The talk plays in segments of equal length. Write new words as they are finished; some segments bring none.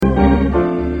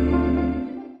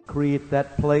treat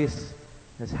that place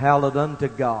as hallowed unto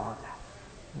God.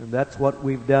 And that's what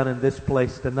we've done in this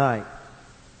place tonight.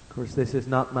 Of course, this is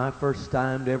not my first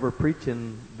time to ever preach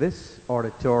in this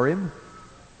auditorium.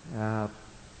 In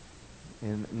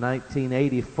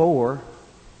 1984,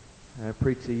 I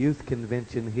preached a youth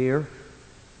convention here.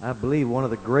 I believe one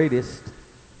of the greatest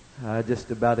I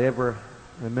just about ever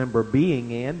remember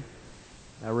being in.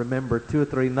 I remember 2 or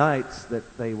 3 nights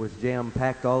that they was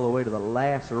jam-packed all the way to the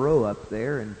last row up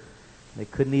there, and they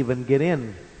couldn't even get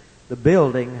in the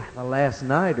building the last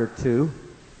night or two.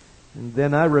 And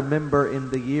then I remember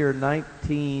in the year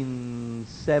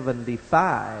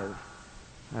 1975,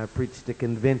 I preached a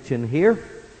convention here.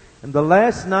 And the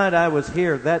last night I was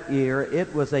here that year,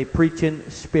 it was a preaching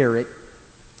spirit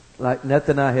like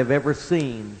nothing I have ever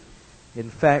seen. In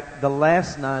fact, the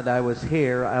last night I was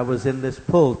here, I was in this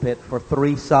pulpit for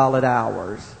 3 solid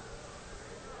hours.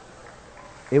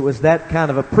 It was that kind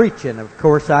of a preaching. Of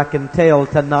course, I can tell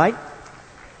tonight,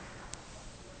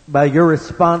 by your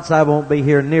response, I won't be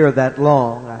here near that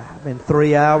long. In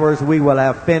 3 hours, we will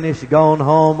have finished, gone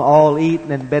home, all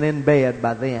eaten, and been in bed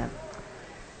by then.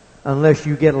 Unless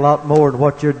you get a lot more than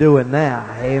what you're doing now.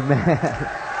 Amen.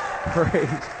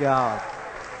 Praise God.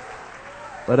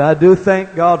 But I do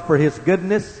thank God for His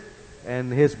goodness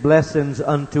and His blessings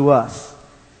unto us.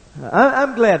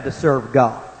 I'm glad to serve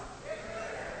God.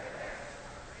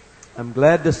 I'm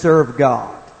glad to serve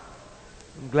God.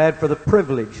 I'm glad for the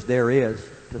privilege there is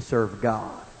to serve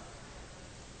God.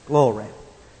 Glory.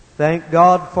 Thank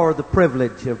God for the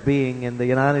privilege of being in the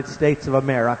United States of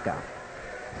America.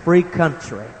 Free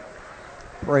country.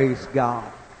 Praise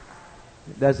God.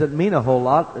 It doesn't mean a whole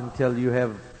lot until you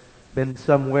have been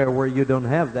somewhere where you don't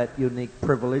have that unique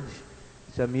privilege.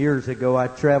 Some years ago I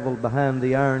traveled behind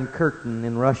the Iron Curtain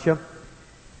in Russia,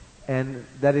 and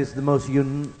that is the most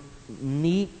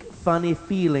unique, funny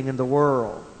feeling in the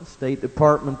world. The State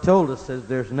Department told us that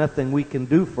there's nothing we can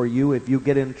do for you if you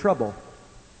get in trouble.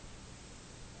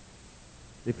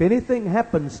 If anything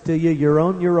happens to you, you're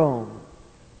on your own.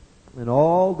 And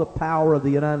all the power of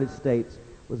the United States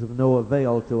was of no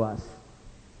avail to us.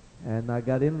 And I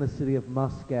got in the city of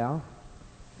Moscow,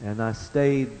 and I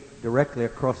stayed directly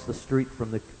across the street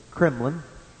from the Kremlin.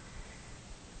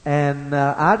 And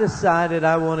I decided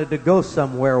I wanted to go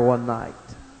somewhere one night.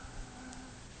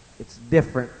 It's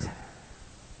different.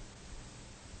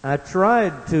 I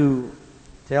tried to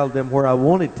tell them where I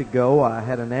wanted to go. I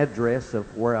had an address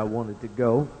of where I wanted to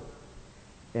go.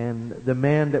 And the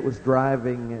man that was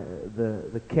driving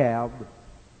the cab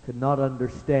could not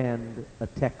understand a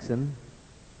Texan.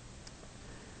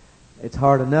 It's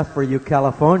hard enough for you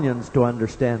Californians to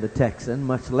understand a Texan,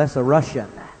 much less a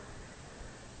Russian.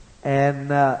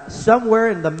 And somewhere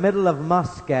in the middle of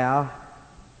Moscow,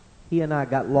 he and I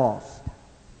got lost.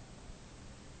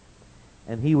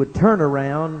 And he would turn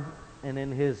around and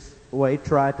in his way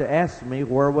try to ask me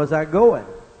where was I going.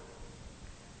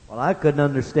 Well, I couldn't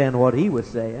understand what he was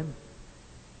saying,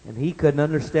 and he couldn't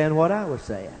understand what I was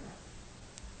saying.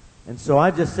 And so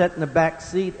I just sat in the back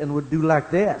seat and would do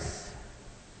like this.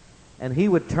 And he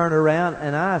would turn around,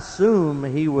 and I assume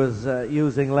he was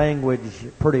using language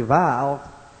pretty vile.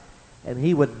 And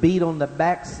he would beat on the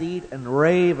back seat and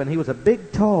rave, and he was a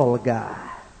big, tall guy.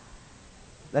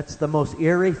 That's the most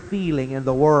eerie feeling in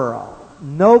the world.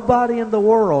 Nobody in the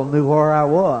world knew where I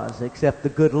was except the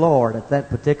good Lord at that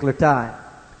particular time.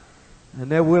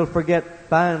 And then we'll forget,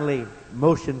 finally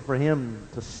motioned for him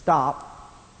to stop,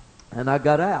 and I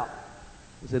got out.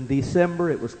 It was in December,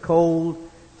 it was cold.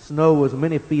 Snow was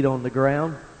many feet on the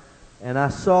ground, and I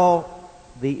saw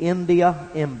the India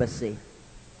Embassy.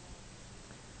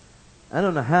 I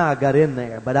don't know how I got in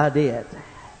there, but I did.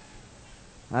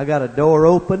 I got a door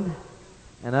open,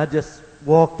 and I just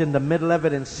walked in the middle of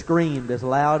it and screamed as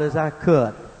loud as I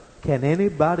could, "Can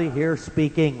anybody here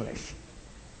speak English?"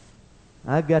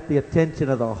 I got the attention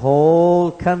of the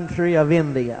whole country of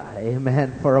India,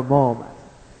 amen, for a moment.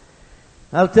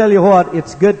 I'll tell you what,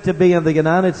 it's good to be in the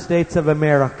United States of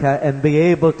America and be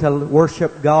able to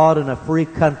worship God in a free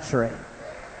country.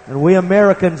 And we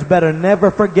Americans better never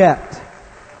forget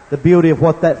the beauty of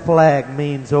what that flag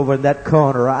means over in that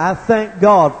corner. I thank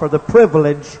God for the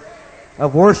privilege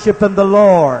of worshiping the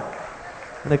Lord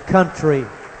in a country,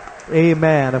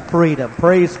 amen, of freedom.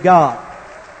 Praise God.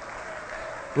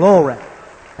 Glory.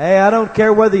 Hey, I don't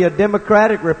care whether you're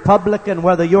Democratic, Republican,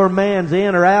 whether your man's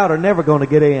in or out or never going to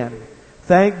get in.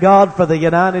 Thank God for the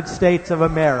United States of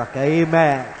America.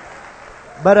 Amen.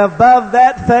 But above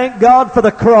that, thank God for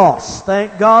the cross.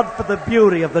 Thank God for the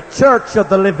beauty of the church of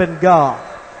the living God.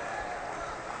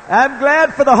 I'm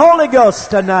glad for the Holy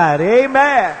Ghost tonight.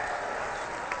 Amen.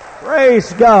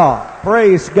 Praise God.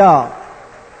 Praise God.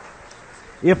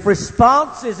 If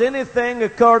response is anything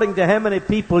according to how many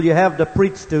people you have to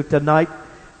preach to tonight,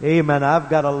 amen, I've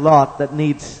got a lot that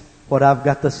needs what I've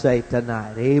got to say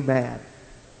tonight. Amen.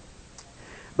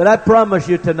 But I promise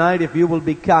you tonight, if you will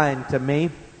be kind to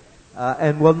me,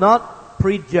 and will not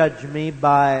prejudge me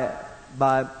by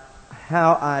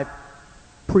how I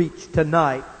preach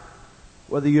tonight,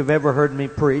 whether you've ever heard me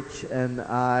preach, and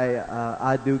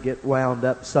I do get wound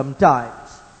up sometimes.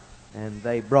 And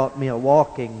they brought me a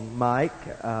walking mic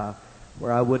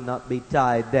where I would not be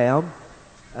tied down.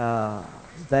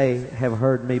 They have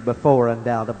heard me before,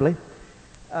 undoubtedly.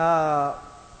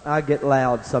 I get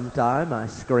loud sometime. I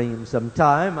scream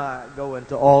sometime. I go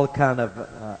into all kind of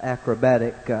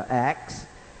acrobatic acts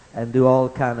and do all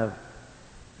kind of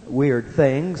weird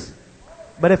things.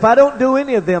 But if I don't do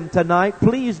any of them tonight,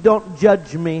 please don't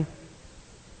judge me,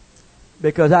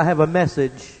 because I have a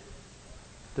message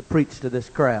to preach to this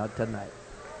crowd tonight.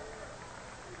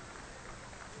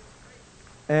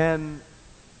 And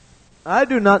I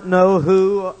do not know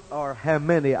who or how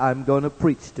many I'm going to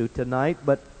preach to tonight,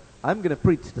 but I'm going to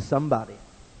preach to somebody.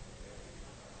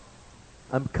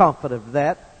 I'm confident of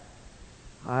that.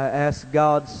 I ask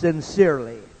God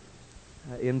sincerely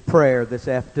in prayer this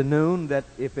afternoon that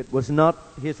if it was not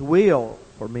His will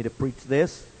for me to preach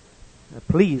this,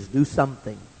 please do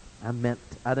something. I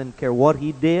didn't care what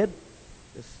He did.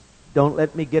 Just don't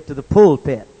let me get to the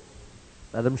pulpit.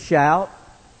 Let Him shout.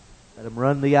 Let Him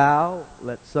run the aisle.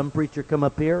 Let some preacher come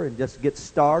up here and just get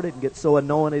started and get so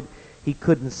anointed he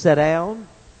couldn't sit down.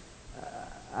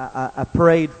 I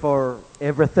prayed for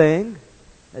everything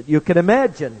that you can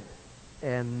imagine.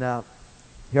 And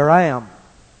here I am.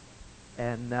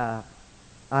 And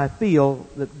I feel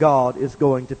that God is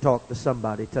going to talk to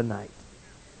somebody tonight.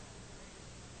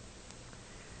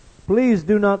 Please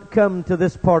do not come to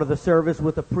this part of the service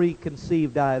with a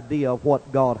preconceived idea of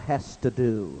what God has to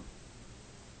do.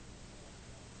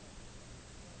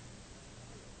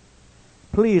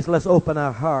 Please, let's open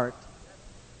our heart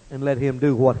and let Him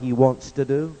do what He wants to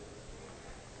do.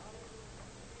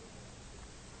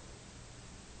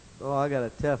 Oh, I got a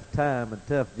tough time and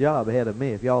tough job ahead of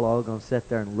me if y'all are all going to sit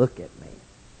there and look at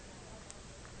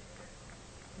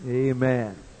me.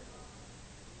 Amen.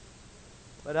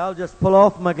 But I'll just pull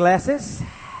off my glasses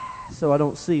so I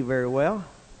don't see very well.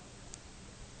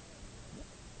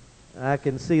 I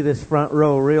can see this front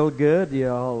row real good.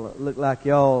 Y'all look like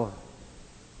y'all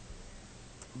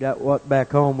got what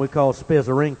back home we call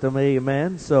spizzerinctum,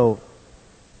 amen. So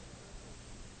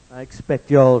I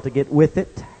expect y'all to get with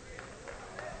it.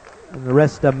 And the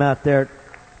rest of them out there,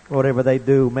 whatever they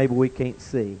do, maybe we can't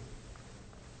see.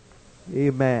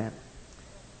 Amen.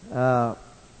 I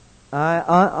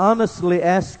honestly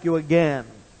ask you again,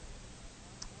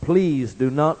 please do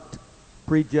not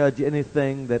prejudge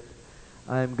anything that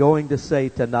I'm going to say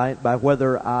tonight by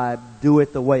whether I do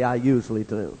it the way I usually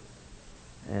do.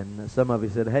 And some of you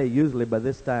said, hey, usually by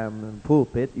this time in the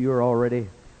pulpit, you're already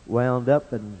wound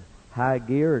up in high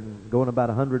gear and going about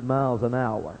 100 miles an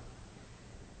hour.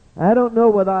 I don't know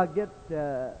whether I'll get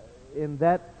in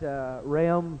that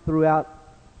realm throughout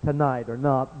tonight or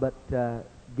not, but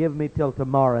give me till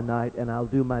tomorrow night and I'll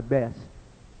do my best.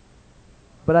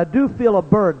 But I do feel a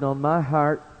burden on my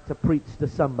heart to preach to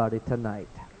somebody tonight.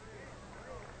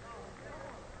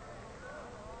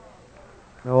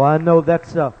 Oh, I know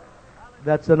that's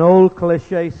an old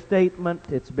cliche statement.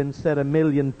 It's been said a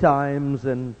million times,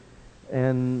 and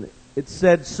it's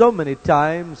said so many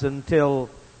times until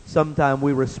sometime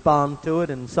we respond to it,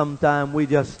 and sometime we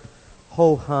just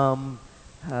ho-hum.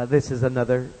 This is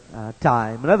another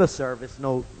time, another service,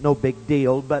 no big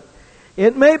deal. But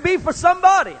it may be for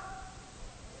somebody.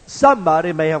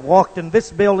 Somebody may have walked in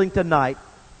this building tonight,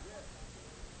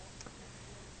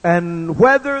 and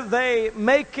whether they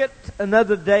make it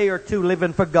another day or two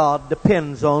living for God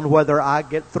depends on whether I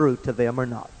get through to them or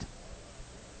not.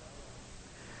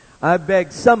 I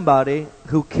beg somebody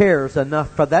who cares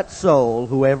enough for that soul,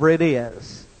 whoever it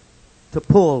is, to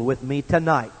pull with me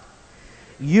tonight.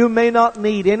 You may not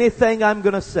need anything I'm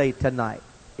going to say tonight.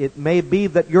 It may be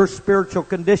that your spiritual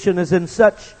condition is in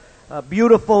such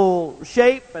beautiful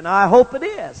shape, and I hope it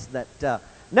is, that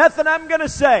nothing I'm going to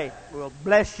say will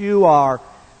bless you or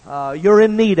you're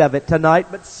in need of it tonight.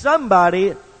 But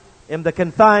somebody in the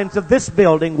confines of this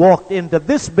building walked into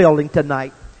this building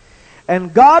tonight,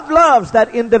 and God loves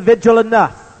that individual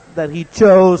enough that He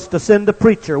chose to send a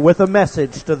preacher with a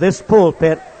message to this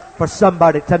pulpit for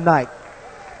somebody tonight.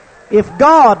 If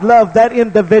God loved that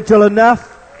individual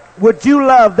enough, would you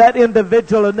love that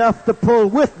individual enough to pull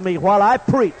with me while I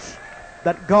preach,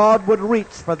 that God would reach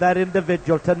for that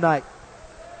individual tonight?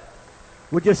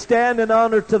 Would you stand in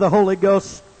honor to the Holy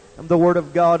Ghost and the Word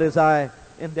of God as I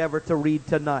endeavor to read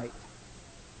tonight.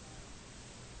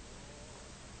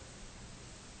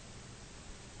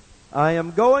 I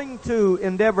am going to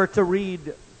endeavor to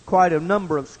read quite a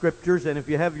number of scriptures, and if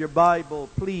you have your Bible,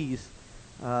 please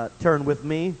turn with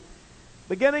me.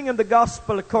 Beginning in the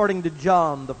Gospel according to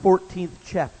John, the 14th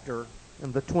chapter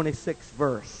and the 26th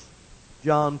verse.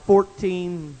 John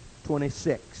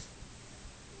 14:26.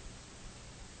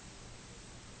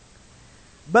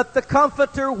 But the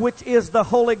Comforter, which is the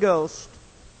Holy Ghost,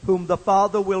 whom the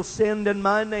Father will send in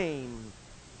my name,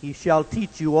 He shall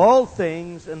teach you all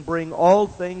things and bring all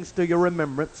things to your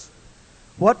remembrance,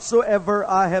 whatsoever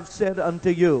I have said unto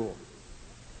you.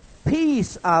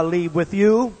 Peace I leave with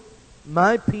you,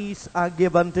 my peace I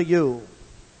give unto you.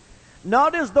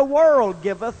 Not as the world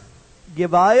giveth,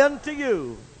 give I unto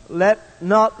you. Let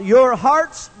not your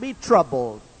hearts be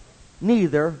troubled,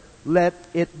 neither let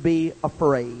it be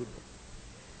afraid.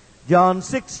 John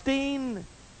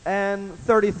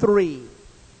 16:33.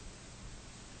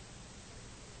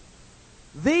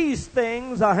 These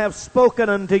things I have spoken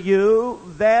unto you,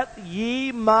 that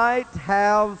ye might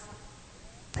have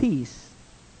peace.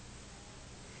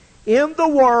 In the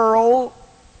world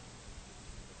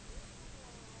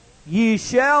ye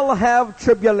shall have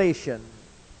tribulation,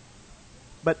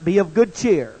 but be of good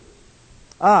cheer.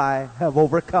 I have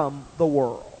overcome the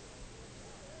world.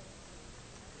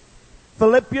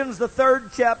 Philippians, the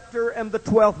 3rd chapter and the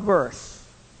 12th verse.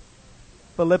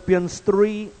 Philippians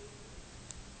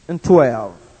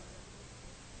 3:12.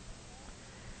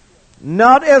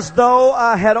 Not as though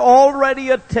I had already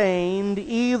attained,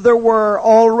 either were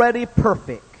already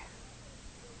perfect,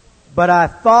 but I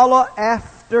follow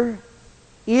after,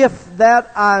 if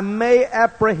that I may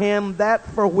apprehend that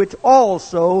for which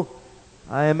also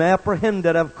I am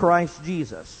apprehended of Christ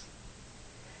Jesus.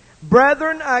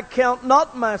 Brethren, I count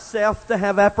not myself to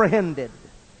have apprehended,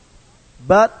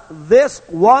 but this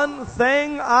one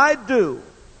thing I do,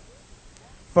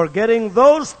 forgetting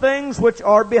those things which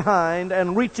are behind,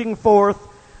 and reaching forth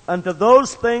unto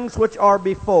those things which are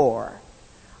before,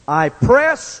 I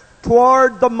press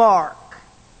toward the mark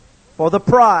for the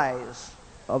prize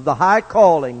of the high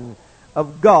calling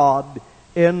of God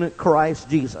in Christ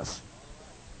Jesus.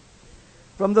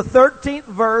 From the 13th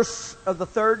verse of the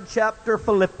 3rd chapter of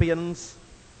Philippians,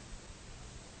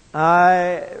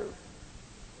 I'm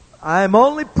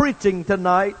only preaching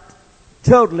tonight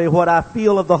totally what I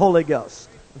feel of the Holy Ghost.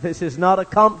 This is not a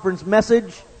conference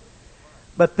message,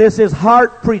 but this is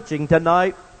heart preaching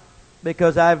tonight,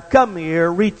 because I've come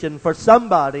here reaching for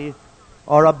somebody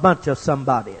or a bunch of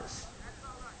somebodies.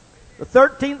 The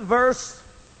 13th verse,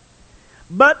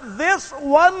 but this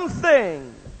one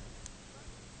thing,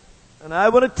 and I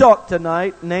want to talk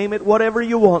tonight, name it whatever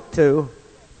you want to,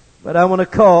 but I want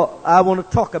to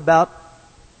talk about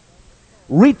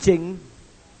reaching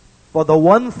for the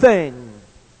one thing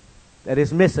that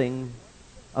is missing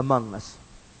among us.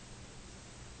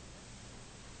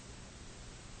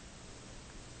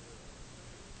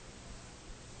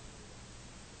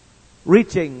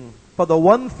 Reaching for the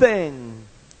one thing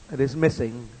that is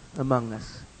missing among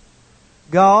us.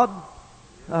 God,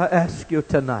 I ask you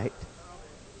tonight,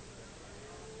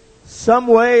 some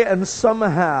way and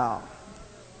somehow,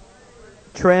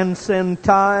 transcend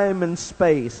time and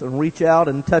space and reach out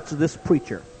and touch this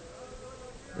preacher,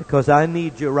 because I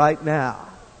need you right now.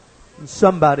 And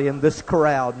somebody in this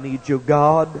crowd needs you,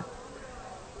 God.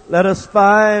 Let us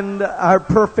find our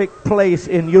perfect place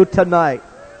in you tonight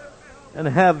and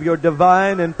have your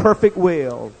divine and perfect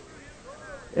will.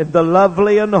 In the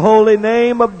lovely and holy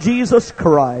name of Jesus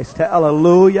Christ.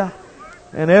 Hallelujah.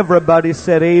 And everybody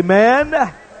said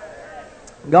amen.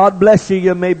 God bless you.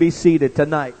 You may be seated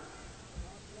tonight.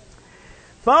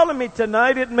 Follow me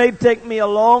tonight. It may take me a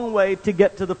long way to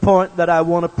get to the point that I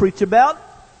want to preach about.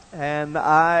 And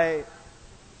a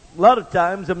lot of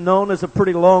times I'm known as a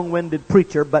pretty long-winded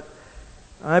preacher, but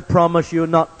I promise you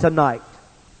not tonight.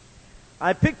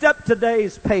 I picked up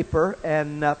today's paper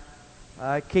and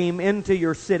I came into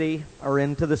your city, or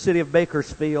into the city of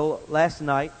Bakersfield last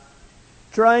night,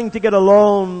 trying to get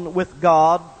alone with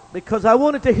God, because I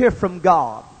wanted to hear from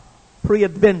God,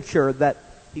 pre-adventure, that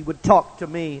He would talk to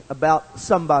me about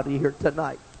somebody here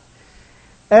tonight.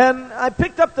 And I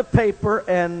picked up the paper,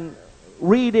 and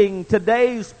reading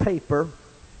today's paper,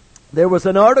 there was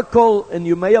an article, and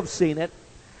you may have seen it,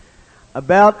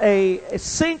 about a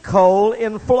sinkhole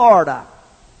in Florida.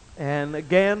 And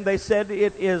again, they said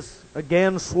it is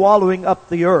again swallowing up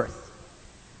the earth.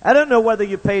 I don't know whether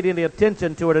you paid any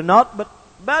attention to it or not, but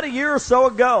about a year or so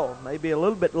ago, maybe a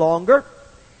little bit longer,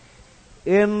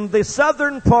 in the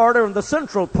southern part, or in the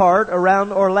central part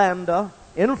around Orlando,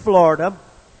 in Florida,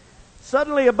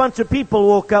 Suddenly a bunch of people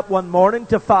woke up one morning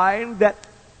to find that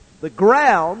the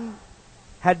ground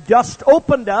had just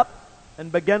opened up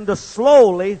and begun to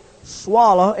slowly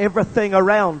swallow everything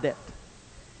around it.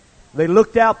 They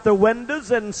looked out their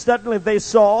windows and suddenly they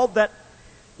saw that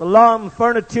the lawn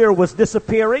furniture was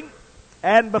disappearing.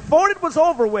 And before it was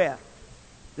over with,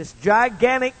 this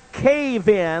gigantic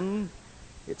cave-in,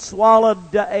 it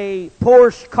swallowed a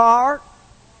Porsche car,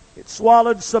 it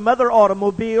swallowed some other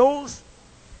automobiles,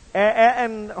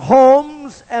 and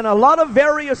homes, and a lot of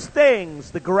various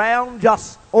things. The ground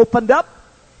just opened up,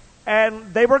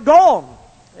 and they were gone.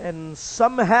 And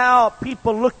somehow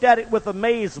people looked at it with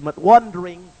amazement,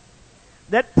 wondering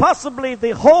that possibly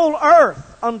the whole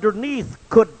earth underneath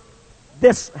could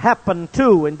this happen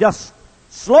too, and just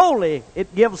slowly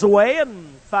it gives away, and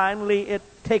finally it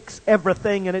takes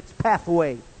everything in its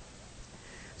pathway.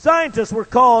 Scientists were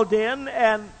called in,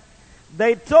 and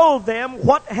they told them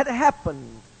what had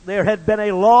happened. There had been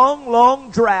a long, long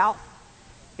drought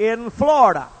in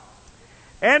Florida.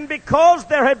 And because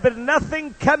there had been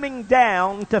nothing coming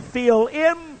down to fill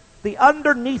in the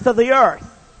underneath of the earth,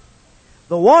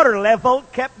 the water level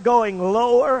kept going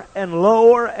lower and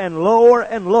lower and lower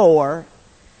and lower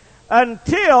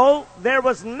until there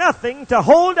was nothing to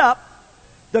hold up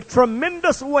the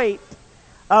tremendous weight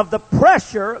of the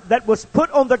pressure that was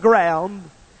put on the ground,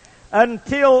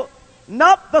 until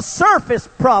not the surface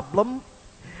problem,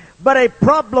 but a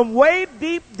problem way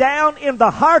deep down in the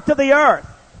heart of the earth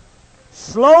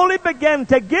slowly began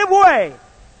to give way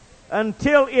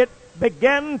until it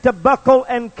began to buckle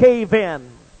and cave in.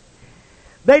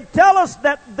 They tell us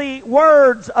that the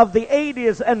words of the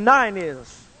 80s and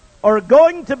 90s are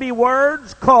going to be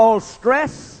words called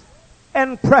stress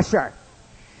and pressure.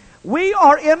 We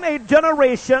are in a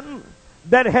generation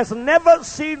that has never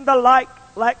seen the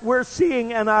like we're seeing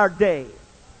in our day.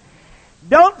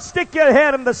 Don't stick your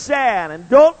head in the sand, and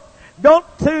don't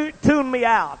tune me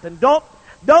out, and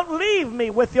don't leave me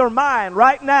with your mind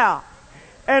right now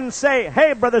and say,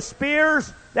 "Hey, Brother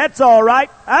Spears, that's all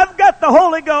right. I've got the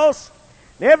Holy Ghost.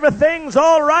 Everything's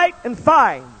all right and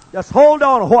fine. Just hold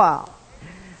on a while."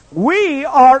 We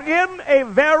are in a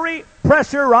very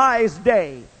pressurized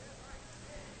day.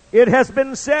 It has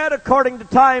been said, according to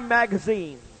Time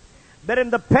magazine, that in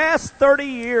the past 30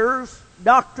 years,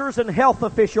 doctors and health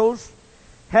officials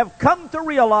have come to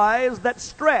realize that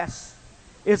stress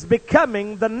is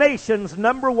becoming the nation's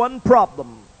 #1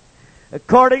 problem.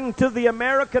 According to the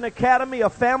American Academy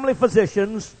of Family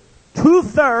Physicians,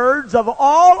 2/3 of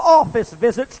all office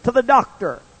visits to the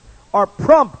doctor are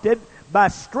prompted by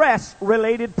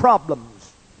stress-related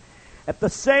problems. At the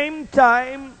same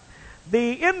time,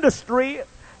 the industry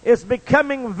is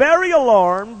becoming very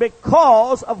alarmed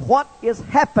because of what is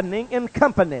happening in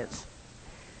companies.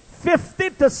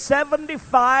 $50 to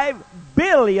 $75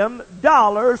 billion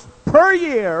per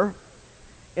year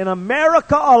in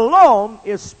America alone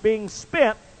is being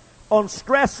spent on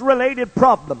stress-related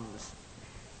problems.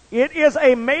 It is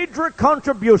a major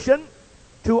contribution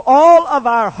to all of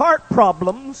our heart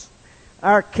problems,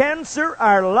 our cancer,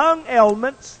 our lung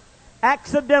ailments,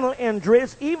 accidental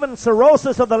injuries, even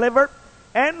cirrhosis of the liver,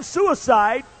 and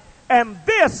suicide, and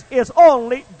this is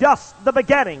only just the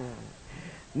beginning.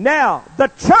 Now, the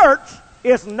church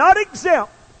is not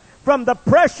exempt from the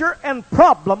pressure and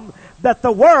problem that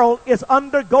the world is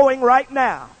undergoing right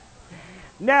now.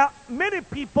 Now, many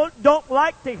people don't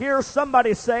like to hear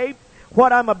somebody say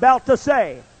what I'm about to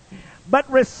say,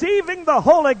 but receiving the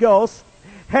Holy Ghost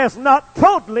has not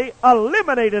totally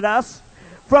eliminated us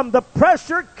from the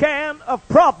pressure can of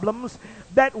problems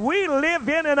that we live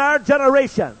in our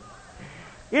generation.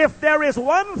 If there is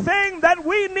one thing that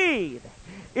we need,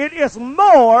 it is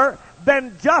more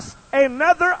than just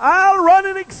another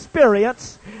aisle-running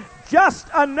experience, just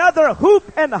another hoop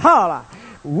and holler.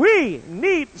 We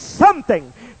need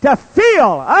something to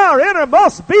fill our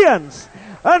innermost beings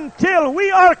until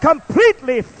we are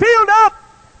completely filled up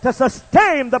to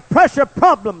sustain the pressure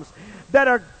problems that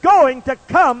are going to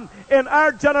come in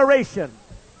our generation.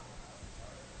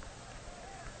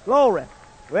 Glory.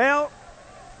 Well,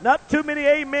 not too many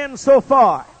amens so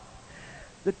far.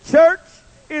 The church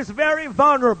is very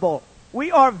vulnerable. We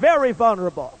are very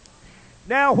vulnerable.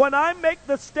 Now, when I make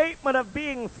the statement of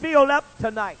being filled up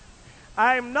tonight,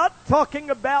 I'm not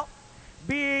talking about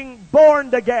being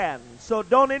born again. So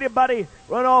don't anybody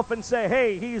run off and say,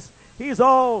 "Hey, he's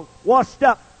all washed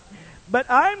up." But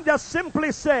I'm just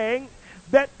simply saying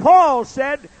that Paul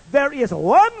said there is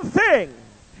one thing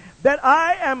that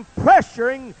I am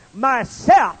pressuring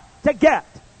myself to get.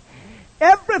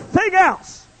 Everything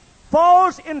else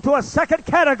falls into a second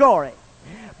category.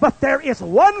 But there is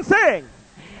one thing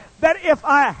that if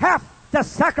I have to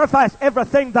sacrifice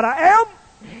everything that I am,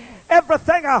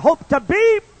 everything I hope to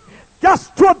be,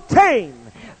 just to obtain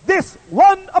this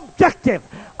one objective.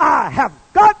 I have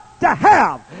got to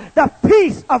have the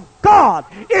peace of God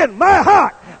in my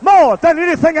heart more than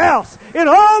anything else in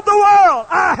all the world.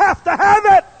 I have to have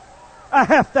it. I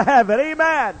have to have it.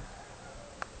 Amen.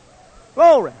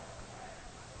 Glory.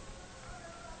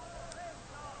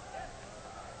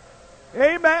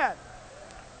 Amen.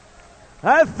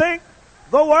 I think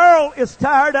the world is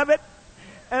tired of it,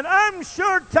 and I'm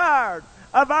sure tired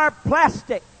of our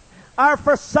plastic, our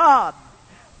facade.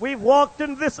 We've walked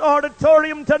into this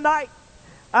auditorium tonight.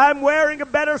 I'm wearing a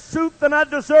better suit than I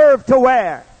deserve to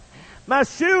wear. My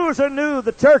shoes are new.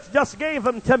 The church just gave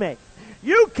them to me.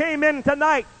 You came in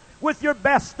tonight with your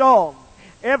best on.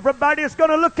 Everybody's going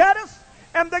to look at us,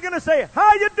 and they're going to say,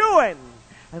 how you doing?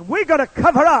 And we're going to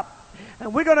cover up.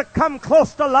 And we're going to come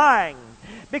close to lying,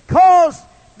 because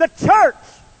the church,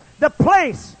 the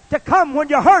place to come when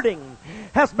you're hurting,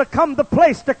 has become the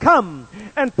place to come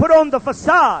and put on the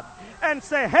facade and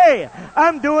say, hey,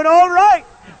 I'm doing all right.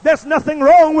 There's nothing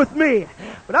wrong with me.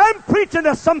 But I'm preaching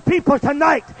to some people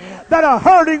tonight that are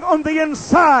hurting on the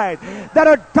inside, that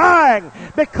are dying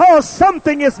because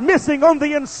something is missing on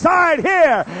the inside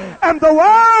here, and the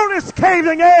world is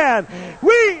caving in.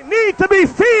 We need to be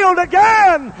filled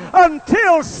again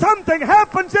until something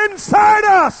happens inside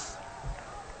us.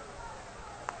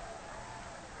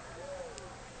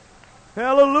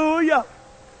 Hallelujah.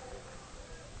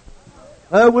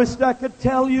 I wish I could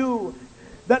tell you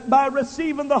that by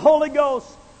receiving the Holy Ghost,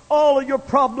 all of your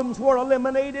problems were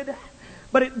eliminated.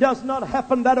 But it does not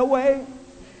happen that way.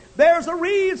 There's a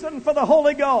reason for the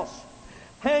Holy Ghost.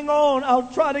 Hang on, I'll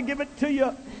try to give it to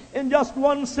you in just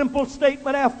one simple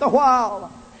statement after a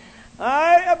while.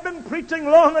 I have been preaching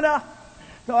long enough,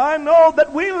 so I know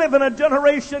that we live in a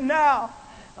generation now.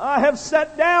 I have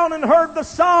sat down and heard the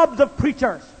sobs of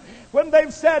preachers when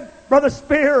they've said, Brother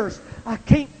Spears, I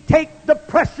can't take the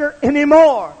pressure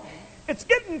anymore. It's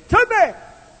getting to me.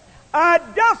 I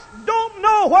just don't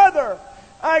know whether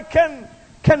I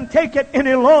can take it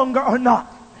any longer or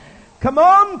not. Come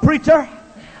on, preacher.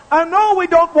 I know we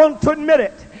don't want to admit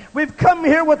it. We've come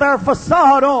here with our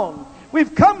facade on.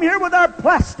 We've come here with our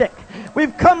plastic.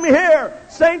 We've come here,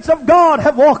 saints of God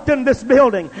have walked in this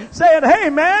building saying, hey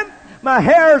man, my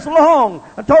hair's long.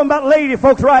 I'm talking about lady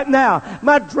folks right now.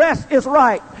 My dress is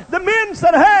right. The men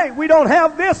said, hey, we don't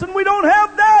have this and we don't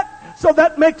have that. So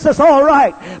that makes us all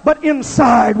right. But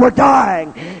inside we're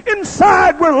dying.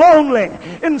 Inside we're lonely.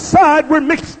 Inside we're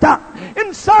mixed up.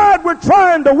 Inside we're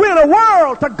trying to win a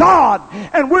world to God.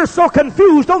 And we're so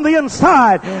confused on the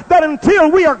inside that until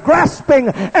we are grasping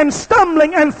and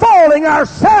stumbling and falling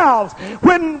ourselves,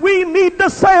 when we need to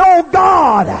say, oh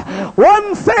God,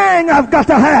 one thing I've got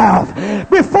to have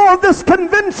before this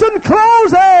convention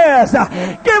closes.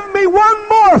 Give me one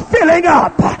more filling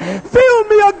up. Fill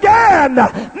me again.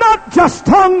 Not just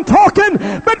tongue talking,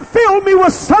 but fill me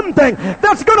with something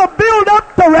that's going to build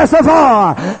up the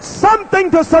reservoir,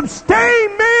 something to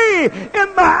sustain me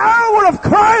in my hour of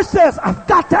crisis. I've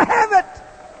got to have it.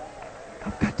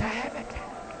 I've got to have it.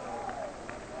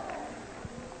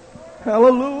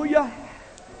 Hallelujah.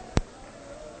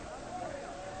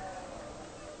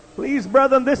 Please,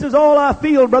 brethren, this is all I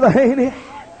feel, Brother Haney.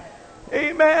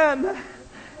 Amen.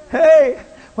 Hey,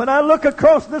 when I look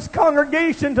across this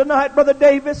congregation tonight, Brother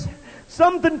Davis,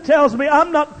 something tells me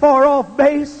I'm not far off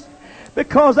base,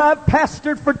 because I've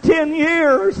pastored for 10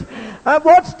 years. I've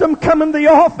watched them come in the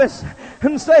office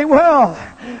and say, well,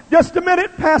 just a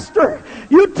minute, Pastor.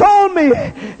 You told me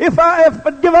if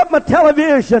I'd give up my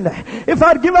television, if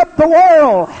I'd give up the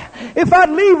world, if I'd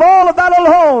leave all of that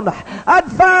alone,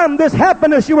 I'd find this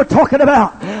happiness you were talking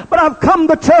about. But I've come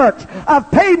to church.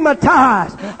 I've paid my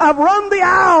tithes. I've run the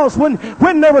aisles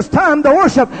when there was time to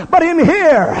worship. But in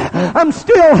here, I'm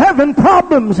still having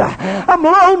problems. I'm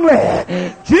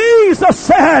lonely. Jesus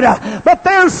said, but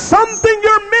there's something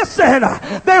you're missing.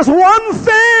 There's one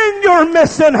thing you're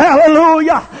missing.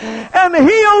 Hallelujah. And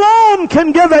He alone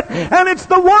can give it. And it's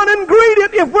the one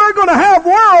ingredient. If we're going to have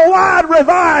worldwide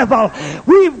revival,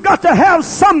 we've got to have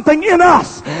something in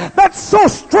us that's so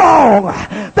strong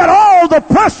that all the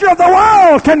pressure of the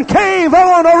world can cave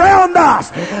on around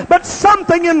us. But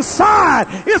something inside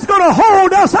is going to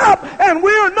hold us up, and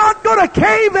we're not going to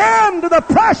cave in to the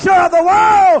pressure of the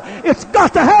world. It's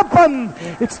got to happen.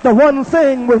 It's the one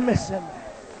thing we're missing.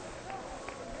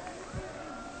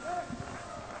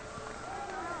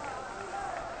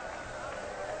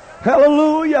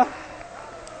 Hallelujah.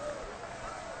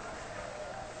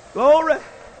 Glory.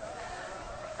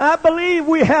 I believe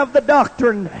we have the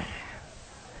doctrine.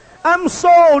 I'm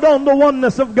sold on the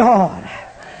oneness of God.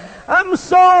 I'm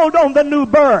sold on the new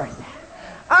birth.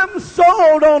 I'm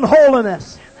sold on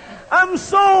holiness. I'm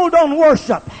sold on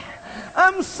worship.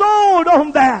 I'm sold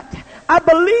on that. I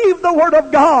believe the Word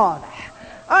of God.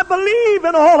 I believe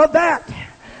in all of that.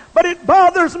 But it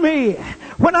bothers me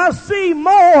when I see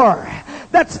more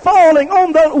that's falling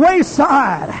on the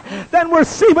wayside than we're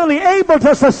seemingly able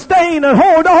to sustain and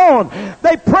hold on.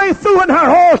 They pray through in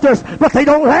our altars, but they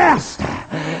don't last.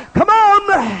 Come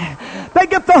on. They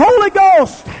get the Holy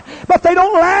Ghost, but they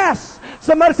don't last.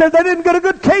 Somebody said they didn't get a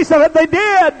good case of it. They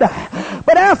did.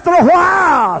 But after a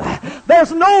while,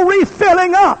 there's no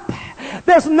refilling up.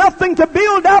 There's nothing to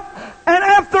build up. And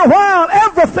after a while,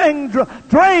 everything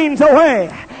drains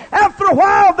away. After a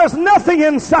while, there's nothing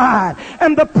inside.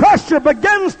 And the pressure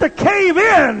begins to cave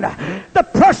in. The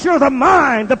pressure of the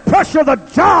mind, the pressure of the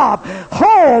job,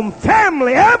 home,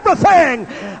 family, everything.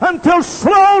 Until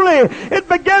slowly it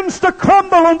begins to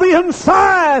crumble on the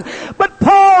inside. But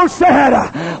Paul said,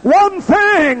 one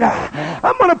thing,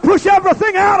 I'm going to push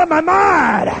everything out of my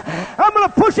mind. I'm going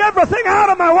to push everything out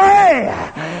of my way.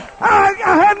 I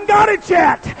hadn't got it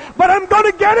yet, but I'm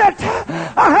going to get it.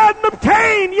 I hadn't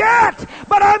obtained yet,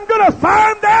 but I'm going to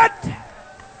find that.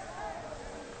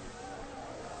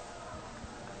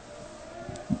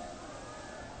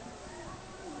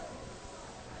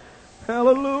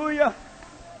 Hallelujah.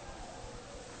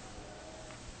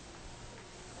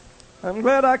 I'm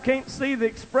glad I can't see the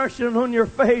expression on your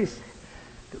face,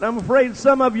 because I'm afraid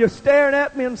some of you are staring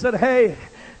at me and said, hey,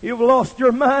 you've lost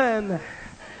your mind.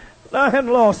 But I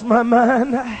hadn't lost my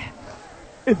mind.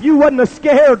 If you wasn't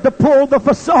scared to pull the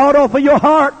facade off of your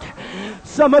heart,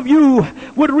 some of you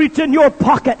would reach in your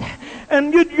pocket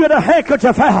and you'd get a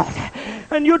handkerchief out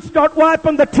and you'd start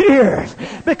wiping the tears,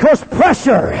 because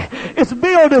pressure is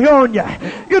building on you.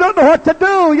 You don't know what to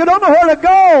do. You don't know where to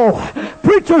go.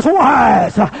 Preachers'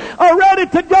 wives are ready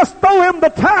to just throw in the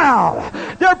towel.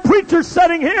 There are preachers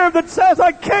sitting here that says,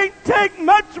 I can't take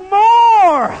much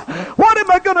more. What am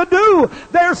I going to do?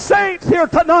 There's saints here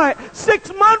tonight,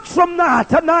 6 months from now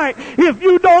tonight. If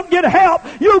you don't get help,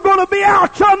 you're going to be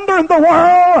out yonder in the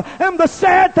world. And the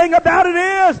sad thing about it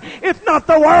is, it's not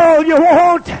the world you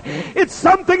want. It's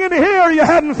something in here you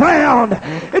hadn't found.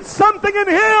 It's something in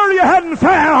here you hadn't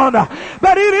found.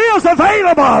 But it is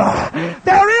available.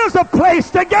 There is a place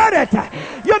to get it.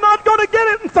 You're not going to get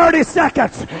it in 30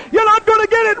 seconds. You're not going to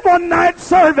get it one night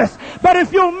service. But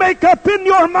if you'll make up in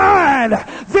your mind,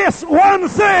 this one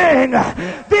thing,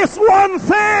 this one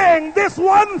thing, this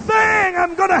one thing,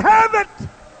 I'm going to have it.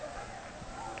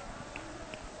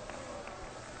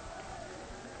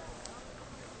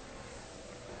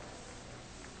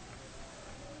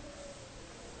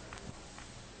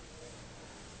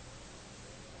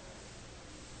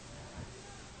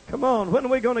 Come on, when are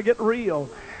we going to get real?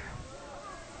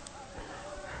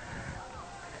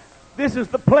 This is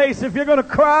the place, if you're going to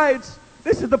cry,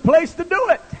 this is the place to do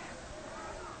it.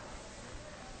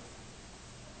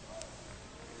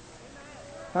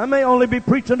 I may only be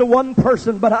preaching to one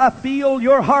person, but I feel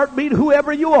your heartbeat,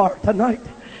 whoever you are tonight.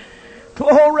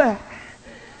 Glory.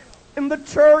 In the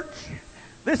church,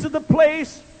 this is the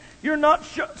place you're not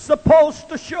supposed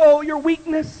to show your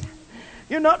weakness.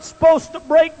 You're not supposed to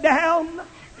break down.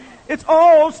 It's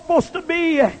all supposed to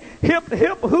be hip,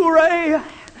 hip, hooray.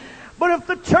 But if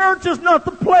the church is not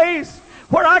the place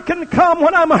where I can come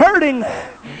when I'm hurting,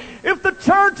 if the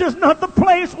church is not the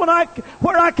place where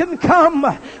I can come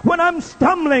when I'm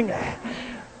stumbling,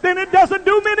 then it doesn't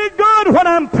do me any good when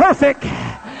I'm perfect.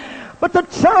 But the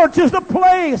church is the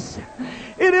place.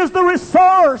 It is the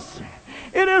resource.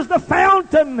 It is the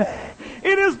fountain.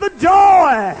 It is the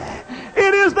joy.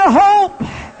 It is the hope.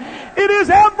 It is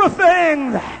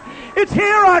everything. It's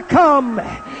here I come.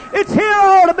 It's here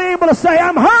I ought to be able to say,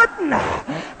 I'm hurting.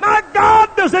 My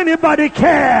God, does anybody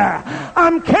care?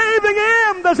 I'm caving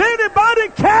in. Does anybody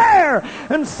care?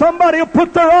 And somebody will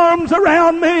put their arms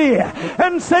around me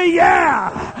and say,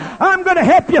 yeah, I'm going to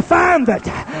help you find it.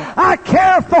 I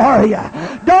care for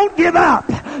you. Don't give up.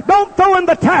 Don't throw in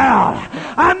the towel.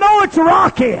 I know it's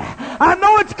rocky. I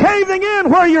know it's caving in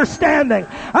where you're standing.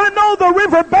 I know the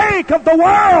river bank of the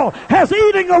world has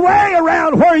eating away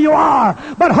around where you are.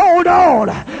 But hold on.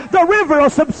 The river will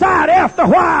subside after a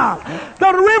while.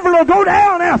 The river will go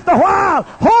down after a while.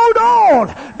 Hold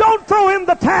on. Don't throw in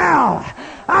the towel.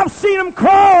 I've seen them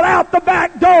crawl out the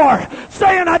back door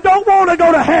saying, I don't want to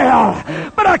go to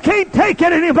hell, but I can't take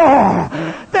it anymore.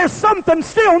 There's something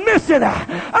still missing.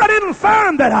 I didn't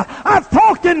find it. I've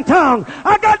talked in tongues.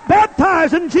 I got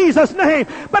baptized in Jesus' name,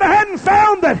 but I hadn't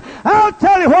found it. I'll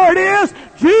tell you where it is.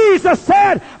 Jesus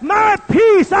said, my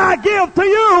peace I give to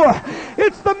you.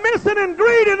 It's the missing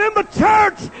ingredient in the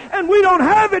church, and we don't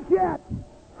have it yet.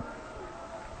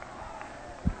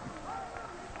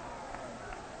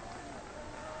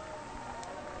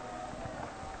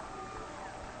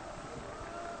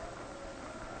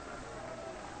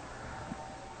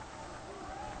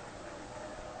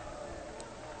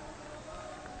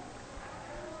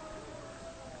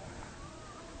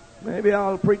 Maybe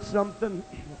I'll preach something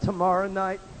tomorrow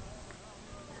night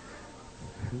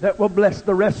that will bless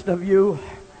the rest of you.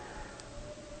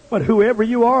 But whoever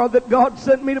you are that God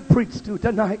sent me to preach to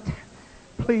tonight,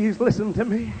 please listen to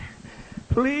me.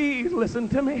 Please listen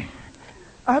to me.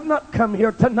 I've not come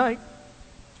here tonight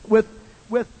with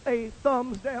a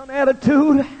thumbs down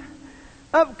attitude.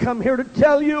 I've come here to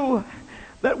tell you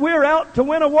that we're out to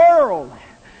win a world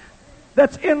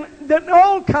that's in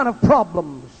all kind of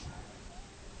problems.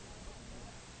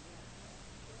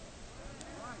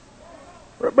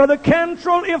 Brother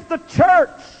Cantrell, if the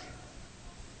church,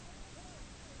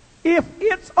 if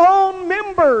its own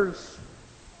members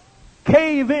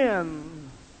cave in,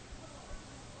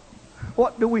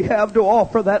 what do we have to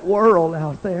offer that world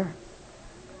out there?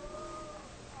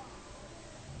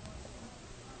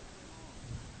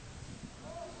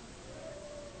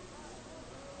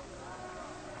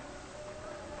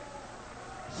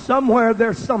 Somewhere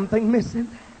there's something missing.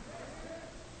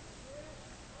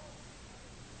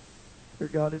 Dear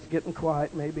God, it's getting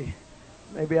quiet. Maybe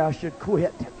I should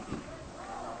quit.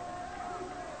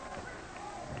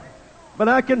 But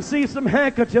I can see some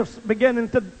handkerchiefs beginning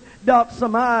to dot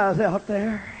some I's out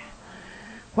there.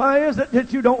 Why is it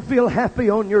that you don't feel happy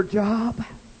on your job?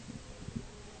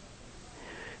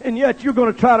 And yet you're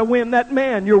going to try to win that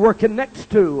man you're working next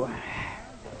to.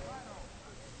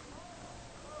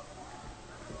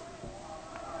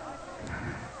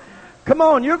 Come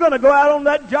on, you're going to go out on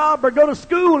that job or go to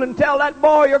school and tell that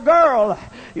boy or girl,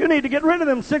 you need to get rid of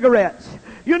them cigarettes.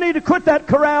 You need to quit that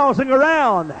carousing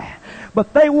around.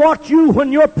 But they watch you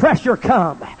when your pressure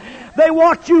comes. They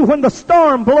watch you when the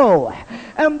storm blows.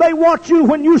 And they watch you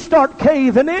when you start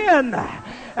caving in.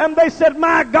 And they said,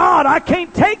 my God, I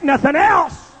can't take nothing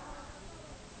else.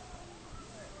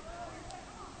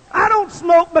 I don't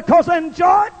smoke because I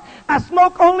enjoy it. I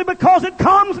smoke only because it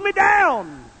calms me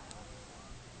down.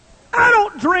 I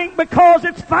don't drink because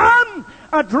it's fun.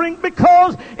 I drink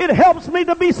because it helps me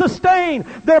to be sustained.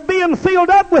 They're being filled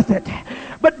up with it.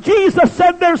 But Jesus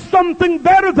said there's something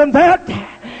better than that.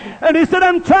 And He said,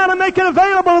 I'm trying to make it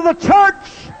available to the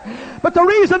church. But the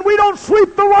reason we don't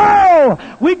sweep the world,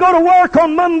 we go to work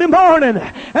on Monday morning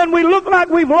and we look like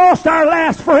we've lost our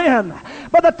last friend.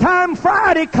 By the time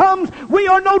Friday comes, we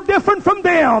are no different from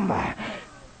them.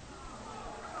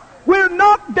 We're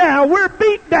knocked down. We're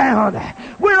beat down.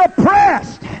 We're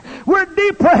oppressed. We're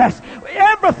depressed.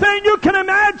 Everything you can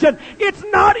imagine. It's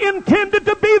not intended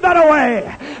to be that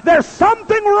way. There's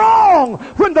something wrong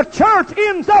when the church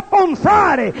ends up on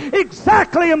Friday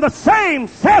exactly in the same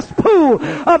cesspool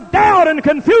of doubt and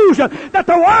confusion that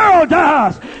the world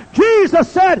does. Jesus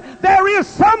said, there is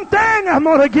something I'm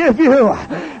going to give you.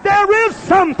 There is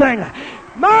something.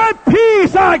 My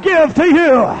peace I give to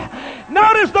you.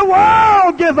 Not as the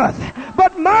world giveth,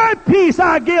 but my peace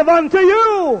I give unto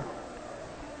you.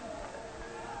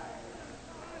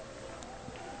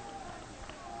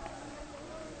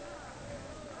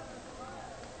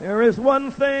 There is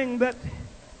one thing that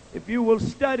if you will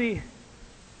study,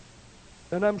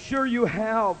 and I'm sure you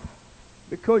have,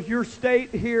 because your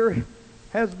state here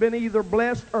has been either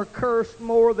blessed or cursed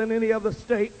more than any other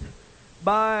state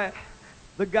by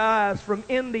the guys from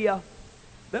India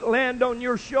that land on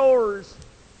your shores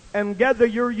and gather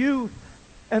your youth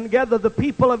and gather the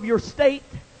people of your state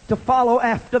to follow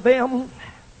after them.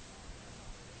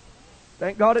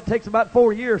 Thank God it takes about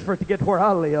 4 years for it to get where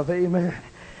I live. Amen.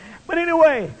 But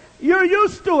anyway, you're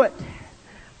used to it.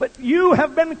 But you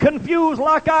have been confused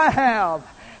like I have.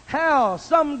 How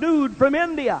some dude from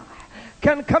India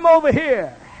can come over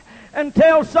here and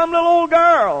tell some little old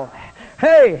girl,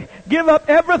 hey, give up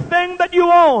everything that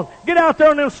you own. Get out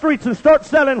there on the streets and start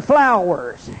selling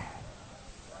flowers.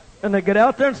 And they get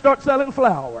out there and start selling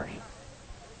flowers.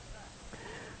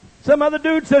 Some other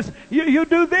dude says, you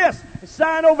do this.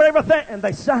 Sign over everything. And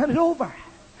they sign it over.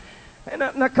 And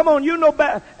now come on, you know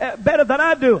better than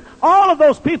I do. All of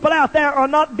those people out there are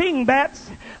not dingbats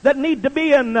that need to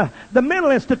be in the mental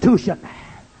institution.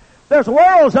 There's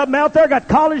worlds of them out there got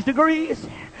college degrees.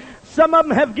 Some of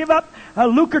them have given up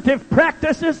lucrative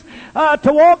practices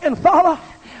to walk and follow.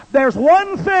 There's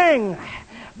one thing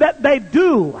that they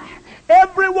do.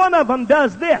 Every one of them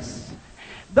does this.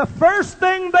 The first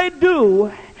thing they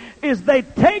do is they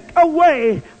take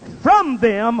away from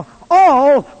them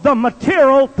all the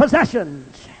material possessions.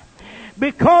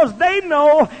 Because they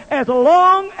know as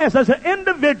long as an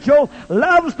individual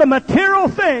loves the material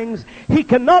things, he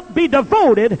cannot be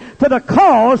devoted to the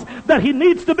cause that he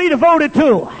needs to be devoted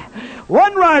to.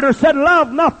 One writer said,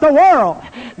 love not the world,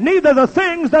 neither the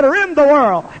things that are in the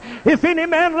world. If any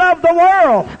man love the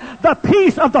world, the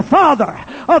peace of the Father,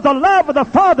 or the love of the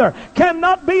Father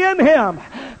cannot be in him.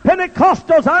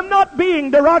 Pentecostals, I'm not being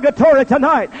derogatory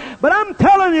tonight, but I'm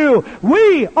telling you,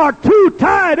 we are too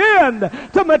tied in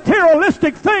to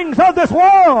materialistic things of this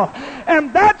world,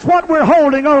 and that's what we're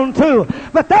holding on to.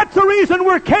 But that's the reason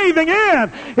we're caving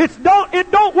in.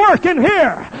 It don't work in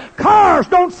here. Cars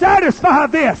don't satisfy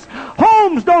this.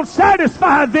 Homes don't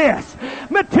satisfy this.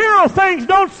 Material things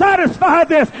don't satisfy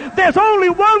this. There's only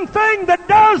one thing that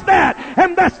does that,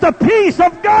 and that's the peace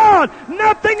of God.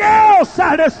 Nothing else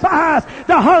satisfies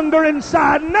the hunger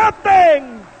inside.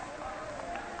 Nothing.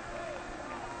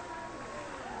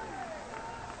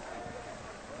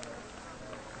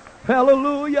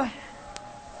 Hallelujah.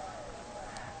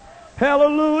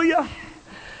 Hallelujah.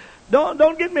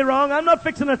 Don't get me wrong. I'm not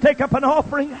fixing to take up an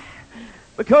offering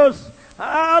because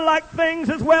I like things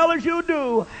as well as you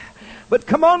do. But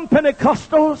come on,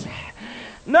 Pentecostals.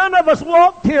 None of us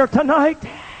walked here tonight.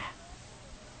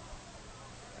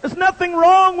 There's nothing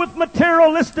wrong with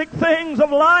materialistic things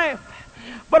of life.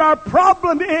 But our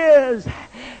problem is,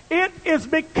 it is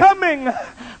becoming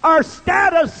our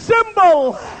status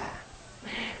symbol.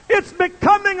 It's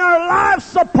becoming our life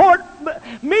support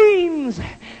means.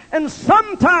 And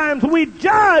sometimes we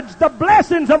judge the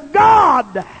blessings of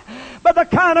God by the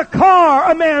kind of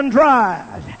car a man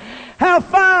drives, how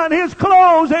fine his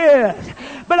clothes is.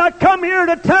 But I come here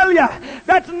to tell you,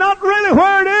 that's not really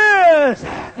where it is.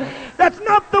 That's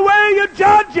not the way you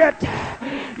judge it.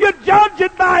 You judge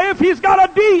it by if he's got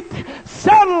a deep,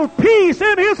 settled peace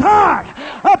in his heart.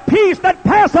 A peace that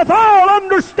passeth all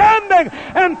understanding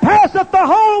and passeth the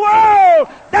whole world.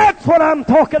 That's what I'm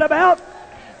talking about.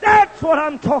 That's what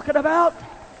I'm talking about.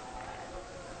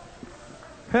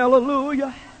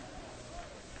 Hallelujah.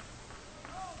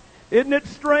 Isn't it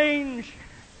strange?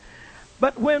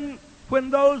 But when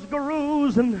those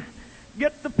gurus and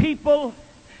get the people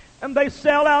and they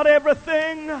sell out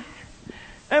everything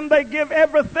and they give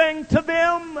everything to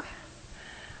them,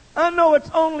 I know it's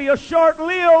only a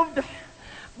short-lived,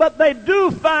 but they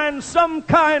do find some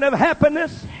kind of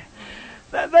happiness.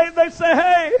 They say,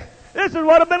 hey, this is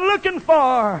what I've been looking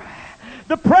for.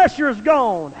 The pressure's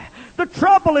gone. The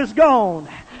trouble is gone.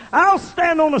 I'll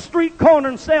stand on a street corner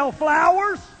and sell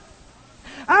flowers.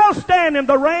 I'll stand in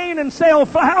the rain and sell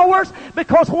flowers.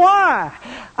 Because why?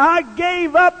 I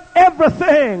gave up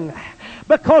everything.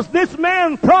 Because this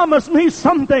man promised me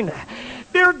something.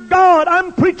 Dear God,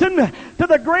 I'm preaching to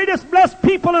the greatest blessed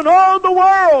people in all the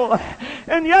world.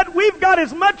 And yet we've got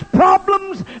as much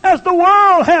problems as the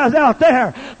world has out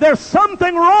there. There's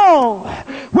something wrong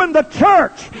when the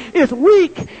church is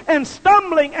weak and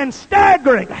stumbling and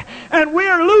staggering. And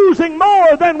we're losing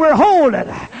more than we're holding.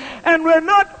 And we're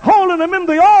not holding them in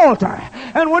the altar.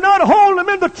 And we're not holding them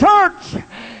in the church.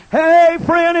 Hey,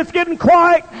 friend, it's getting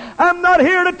quiet. I'm not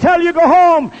here to tell you go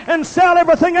home and sell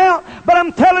everything out, but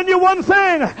I'm telling you one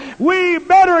thing. We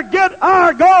better get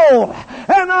our goal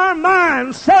and our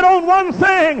mind set on one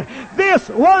thing. This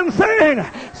one thing.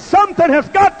 Something has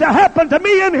got to happen to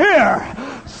me in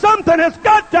here. Something has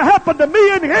got to happen to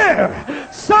me in here.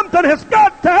 Something has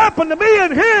got to happen to me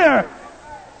in here.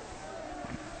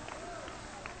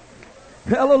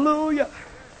 Hallelujah.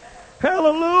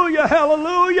 Hallelujah.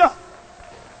 Hallelujah.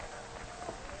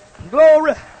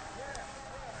 Glory.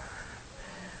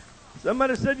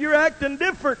 Somebody said, you're acting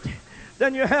different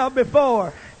than you have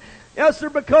before. Yes, sir,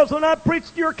 because when I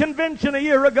preached your convention a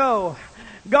year ago,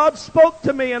 God spoke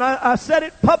to me and I said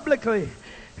it publicly.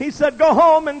 He said, go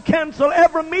home and cancel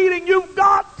every meeting you've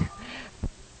got.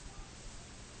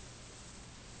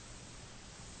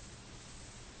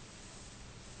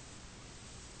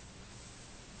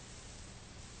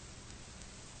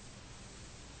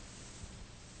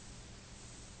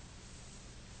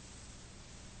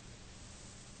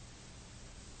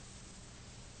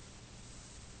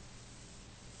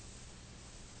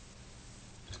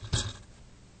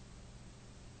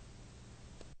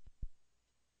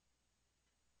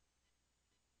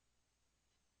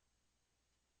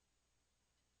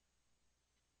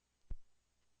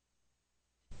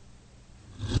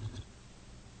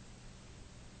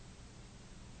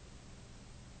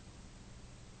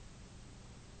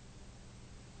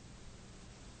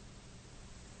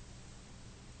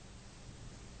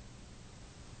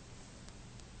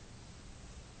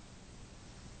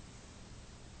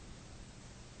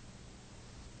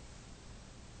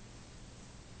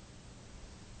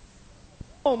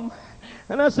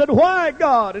 And I said, why,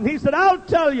 God? And he said, I'll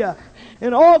tell you.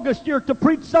 In August, you're to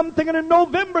preach something, and in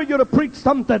November, you're to preach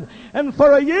something. And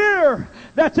for a year,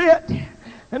 that's it.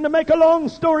 And to make a long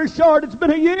story short, it's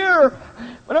been a year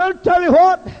But I'll tell you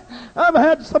what, I've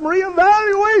had some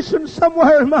reevaluation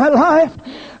somewhere in my life.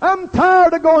 I'm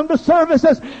tired of going to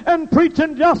services and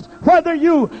preaching just whether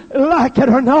you like it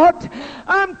or not.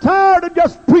 I'm tired of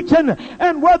just preaching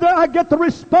and whether I get the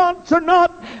response or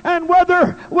not, and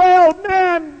whether, well,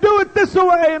 man, do it this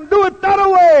way and do it that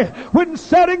way. When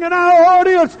sitting in our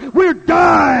audience, we're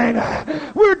dying.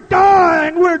 We're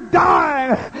dying. We're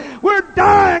dying. We're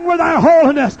dying with our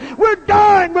holiness. We're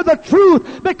dying with the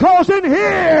truth, because in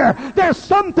here there's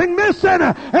something missing,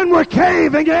 and we're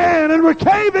caving in, and we're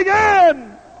caving in.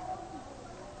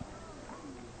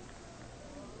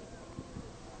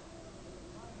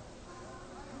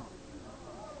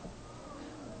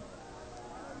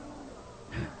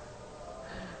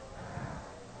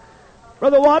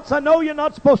 Brother Watts, I know you're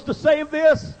not supposed to save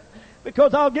this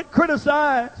because I'll get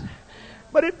criticized.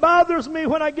 But it bothers me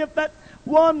when I get that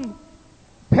one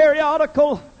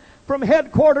periodical from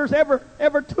headquarters every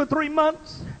 2 or 3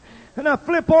 months. And I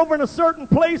flip over in a certain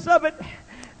place of it,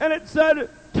 and it said,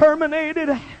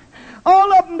 terminated.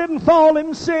 All of them didn't fall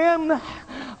in sin.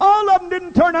 All of them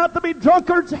didn't turn out to be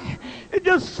drunkards. It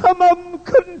just, some of them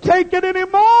couldn't take it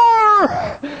anymore.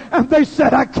 And they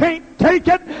said, I can't take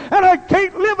it, and I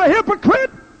can't live a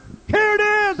hypocrite. Here it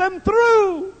is, I'm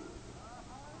through.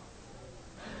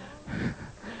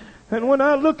 And when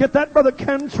I look at that, Brother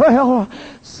Cantrell,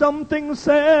 something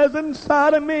says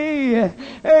inside of me,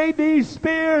 A.D.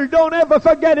 Spears, don't ever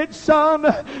forget it, son.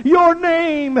 Your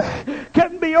name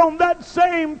can be on that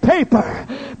same paper,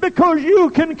 because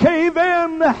you can cave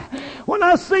in. When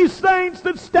I see saints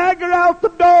that stagger out the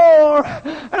door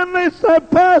and they say,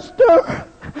 Pastor,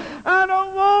 I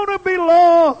don't want to be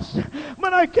lost,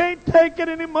 but I can't take it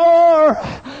anymore.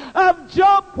 I've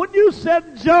jumped when you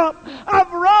said jump.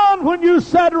 I've run when you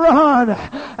said run.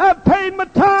 I've paid my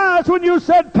tithes when you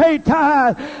said pay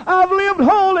tithe. I've lived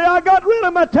holy. I got rid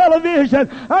of my television.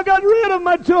 I got rid of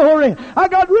my jewelry. I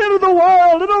got rid of the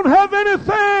world. I don't have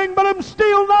anything, but I'm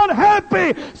still not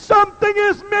happy. Something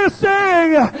is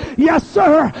missing. Yes,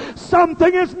 sir.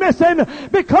 Something is missing,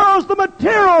 because the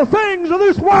material things of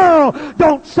this world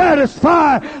don't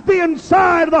satisfy the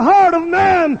inside of the heart of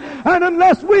man. And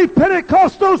unless we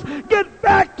Pentecostals get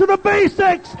back to the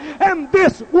basics and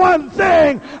this one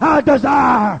thing I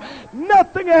desire,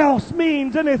 nothing else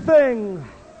means anything.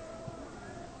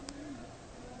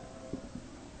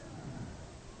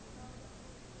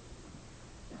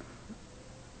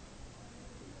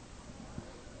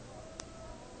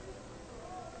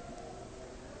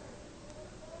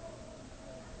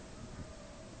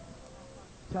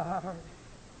 Tired,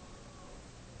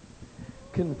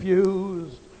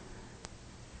 confused,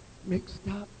 mixed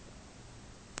up.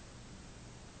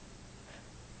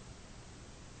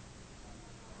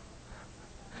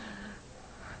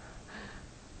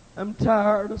 I'm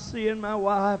tired of seeing my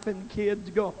wife and kids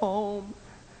go home,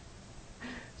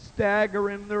 stagger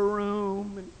in their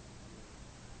room, and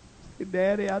say,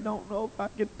 Daddy, I don't know if I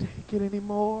can take it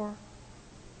anymore.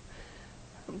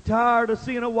 I'm tired of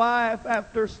seeing a wife,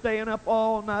 after staying up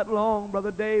all night long,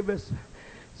 Brother Davis,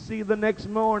 see the next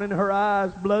morning her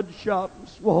eyes bloodshot and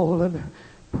swollen.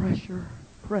 Pressure,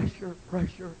 pressure,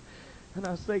 pressure. And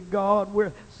I say, God,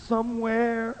 we're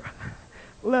somewhere.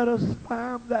 Let us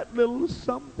find that little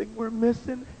something we're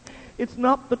missing. It's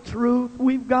not the truth.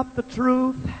 We've got the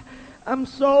truth. I'm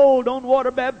sold on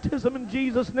water baptism in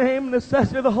Jesus' name,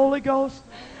 necessity of the Holy Ghost.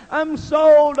 I'm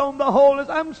sold on the holiness.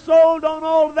 I'm sold on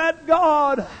all that,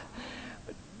 God.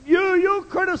 You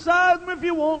criticize me if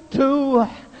you want to.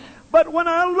 But when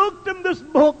I looked in this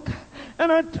book and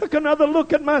I took another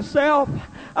look at myself,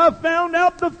 I found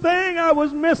out the thing I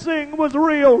was missing was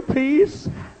real peace.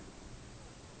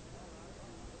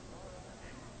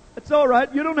 It's all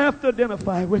right. You don't have to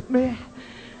identify with me.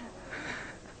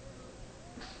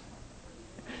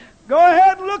 Go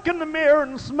ahead and look in the mirror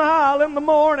and smile in the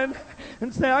morning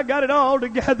and say, I got it all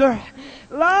together.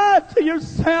 Lie to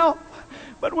yourself.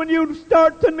 But when you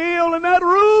start to kneel in that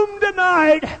room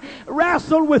tonight,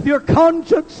 wrestle with your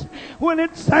conscience. When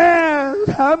it says,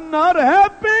 I'm not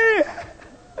happy,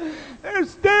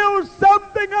 there's still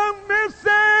something I'm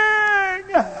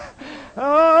missing.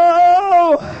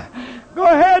 Oh, go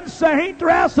ahead, saint,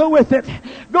 wrestle with it.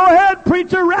 Go ahead,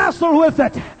 preacher, wrestle with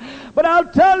it. But I'll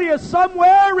tell you,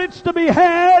 somewhere it's to be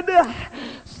had.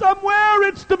 Somewhere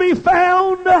it's to be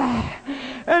found.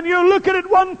 And you're looking at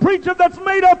one preacher that's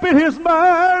made up in his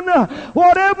mind,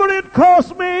 whatever it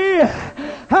costs me,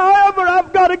 however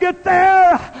I've got to get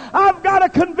there, I've got to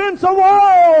convince a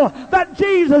world that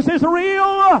Jesus is real.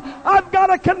 I've got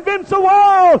to convince a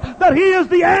world that He is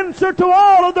the answer to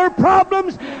all of their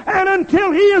problems. And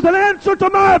until He is an answer to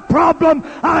my problem,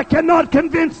 I cannot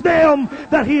convince them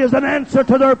that He is an answer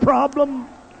to their problem.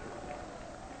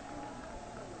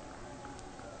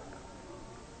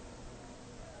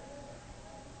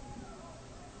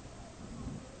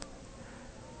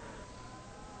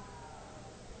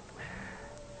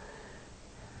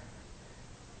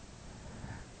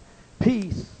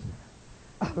 Peace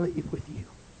I leave with you.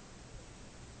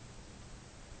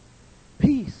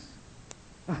 Peace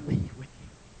I leave with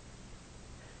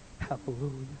you.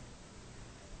 Hallelujah.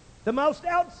 The most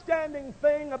outstanding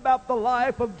thing about the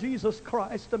life of Jesus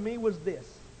Christ to me was this.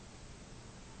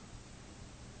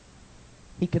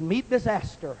 He can meet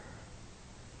disaster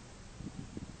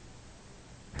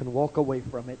and walk away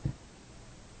from it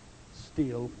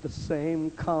still with the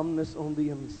same calmness on the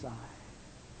inside.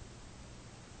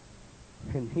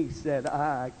 And He said,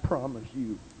 I promise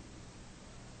you,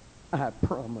 I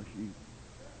promise you,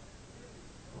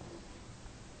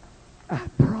 I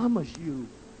promise you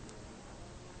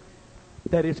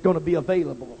that it's going to be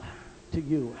available to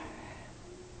you.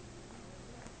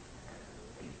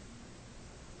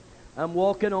 I'm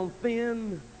walking on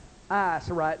thin ice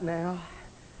right now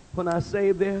when I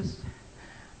say this.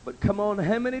 But come on,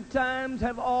 how many times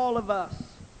have all of us,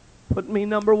 put me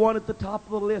number one at the top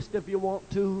of the list if you want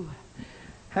to,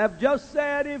 have just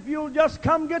said, if you'll just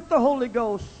come get the Holy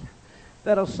Ghost,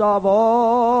 that'll solve all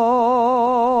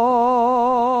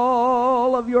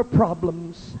of your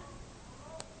problems.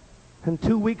 And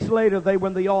 2 weeks later, they were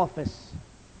in the office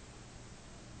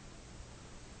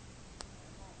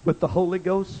with the Holy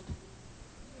Ghost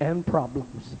and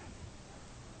problems.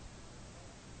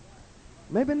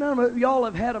 Maybe none of y'all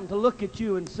have had them to look at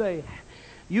you and say,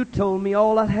 you told me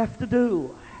all I'd have to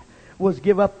do was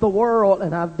give up the world,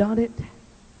 and I've done it.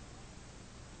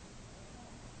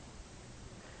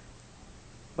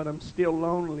 But I'm still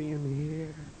lonely in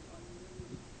here.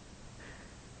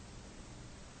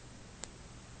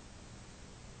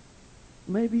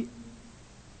 Maybe,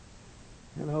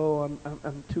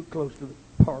 I'm too close to the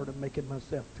part of making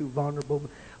myself too vulnerable,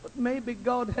 but maybe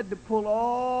God had to pull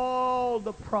all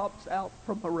the props out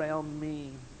from around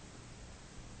me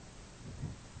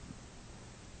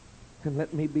and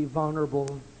let me be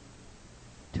vulnerable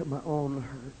to my own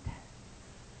hurt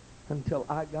until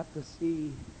I got to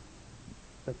see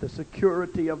that the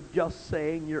security of just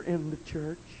saying you're in the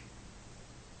church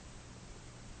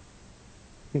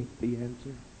ain't the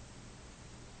answer.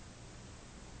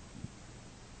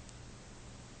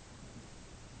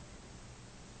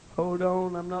 Hold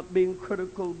on, I'm not being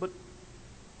critical, but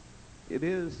it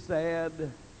is sad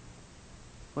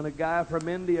when a guy from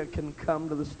India can come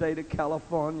to the state of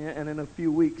California and in a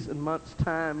few weeks and months'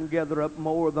 time gather up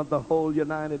more than the whole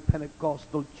United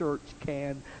Pentecostal Church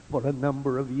can for a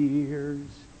number of years.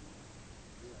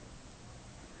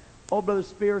 Oh, Brother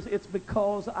Spears, it's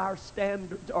because our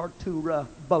standards are too rough.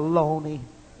 Baloney.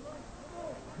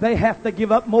 They have to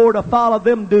give up more to follow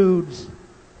them dudes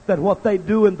than what they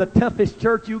do in the toughest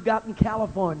church you got in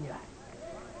California.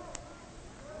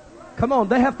 Come on,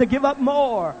 they have to give up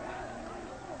more.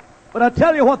 But I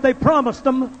tell you what they promised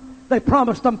them. They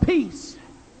promised them peace.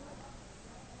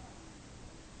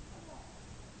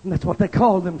 And that's what they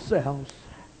call themselves.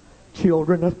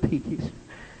 Children of peace.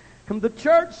 And the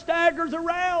church staggers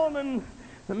around and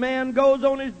the man goes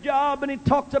on his job and he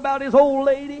talks about his old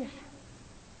lady.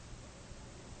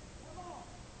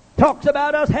 Talks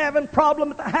about us having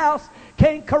problem at the house.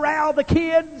 Can't corral the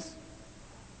kids.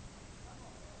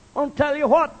 I'll tell you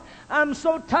what. I'm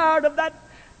so tired of that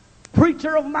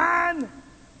preacher of mine.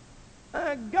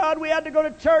 God, we had to go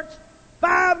to church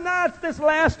 5 nights this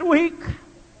last week.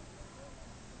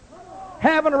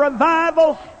 Having a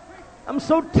revival. I'm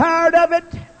so tired of it.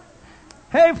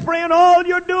 Hey friend, all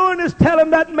you're doing is telling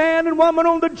that man and woman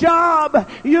on the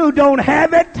job, you don't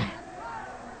have it.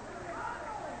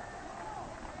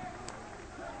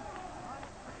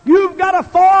 You've got a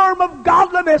form of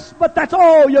godliness, but that's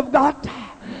all you've got.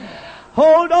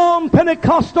 Hold on,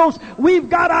 Pentecostals. We've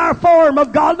got our form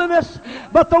of godliness,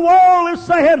 but the world is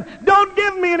saying, don't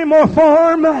give me any more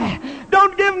form.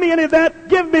 Don't give me any of that.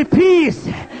 Give me peace.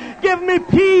 Give me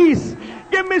peace.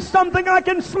 Give me something I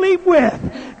can sleep with.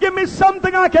 Give me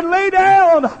something I can lay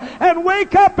down and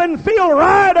wake up and feel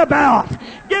right about.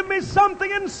 Give me something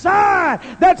inside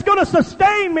that's going to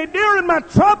sustain me during my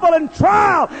trouble and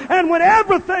trial. And when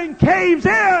everything caves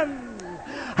in,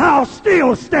 I'll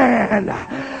still stand.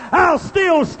 I'll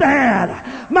still stand.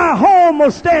 My home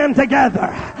will stand together.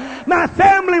 My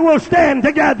family will stand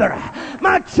together.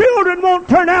 my children won't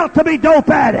turn out to be dope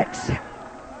addicts.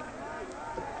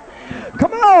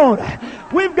 Come on.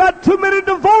 We've got too many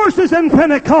divorces in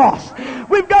Pentecost.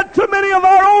 We've got too many of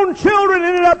our own children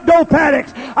ended up dope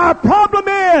addicts. Our problem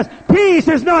is peace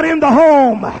is not in the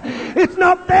home. It's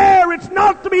not there. It's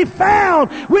not to be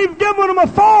found. We've given them a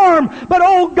farm, but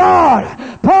oh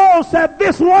God, Paul said,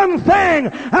 this one thing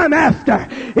I'm after.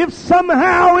 If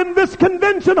somehow in this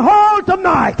convention hall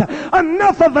tonight,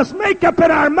 enough of us make up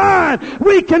in our mind,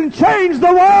 we can change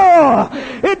the world.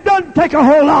 It doesn't take a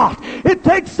whole lot. It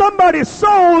takes somebody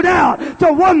sold out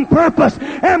to one purpose,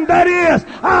 and that is,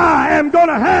 I am going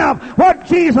to have what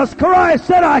Jesus Christ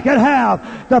said I could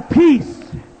have, the peace.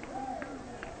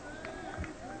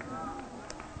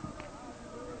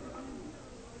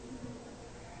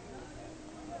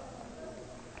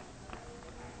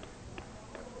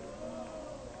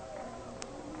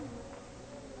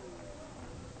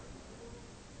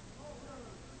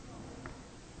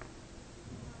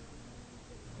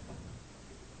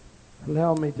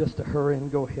 Allow me just to hurry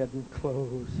and go ahead and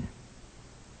close.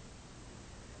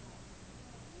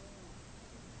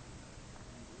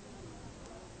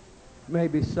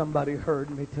 Maybe somebody heard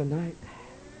me tonight.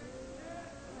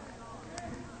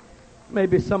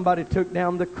 Maybe somebody took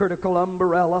down the critical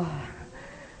umbrella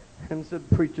and said,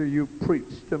 preacher, you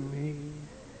preached to me.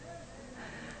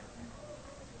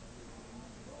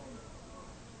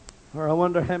 Or I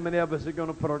wonder how many of us are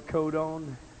going to put our coat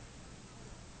on,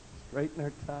 straighten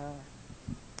our tie,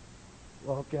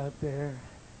 walk out there,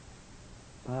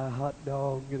 buy a hot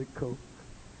dog, get a Coke.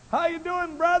 How you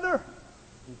doing, brother?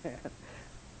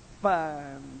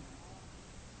 Fine.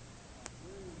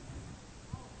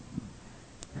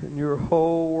 And your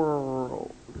whole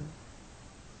world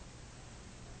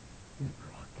is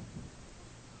rocking.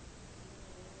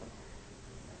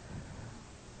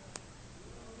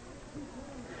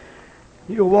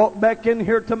 You'll walk back in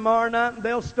here tomorrow night and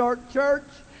they'll start church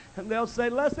and they'll say,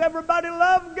 let's everybody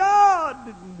love God.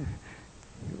 And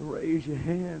you'll raise your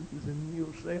hands and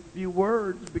you'll say a few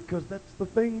words because that's the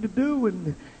thing to do,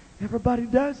 and everybody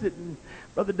does it. And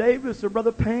Brother Davis or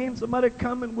Brother Payne, somebody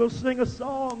come and we'll sing a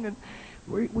song and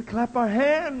we clap our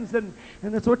hands, and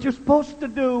that's what you're supposed to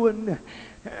do. And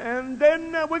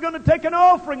then we're going to take an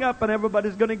offering up and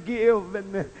everybody's going to give,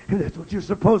 and that's what you're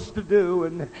supposed to do.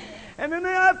 And then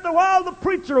after a while the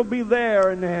preacher will be there,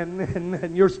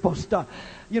 and you're supposed to,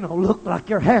 look like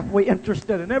you're halfway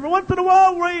interested. And every once in a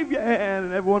while wave your hand,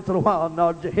 and every once in a while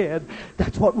nod your head.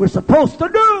 That's what we're supposed to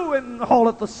do, and all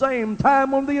at the same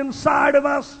time on the inside of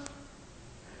us,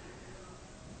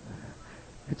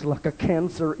 it's like a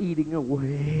cancer eating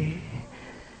away.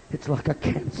 It's like a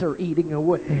cancer eating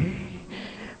away.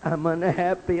 I'm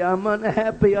unhappy, I'm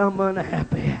unhappy, I'm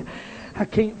unhappy. I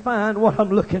can't find what I'm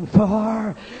looking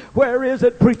for. Where is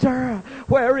it, preacher?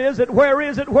 Where is it? Where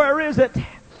is it? Where is it?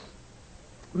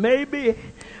 Maybe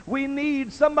we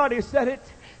need, somebody said it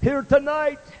here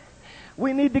tonight,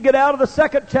 we need to get out of the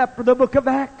 2nd chapter of the book of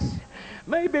Acts.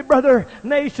 Maybe, Brother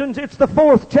Nations, it's the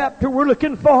 4th chapter we're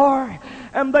looking for.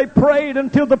 And they prayed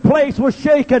until the place was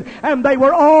shaken, and they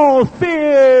were all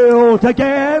filled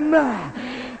again.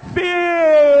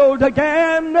 Filled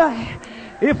again.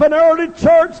 If an early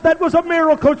church that was a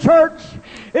miracle church,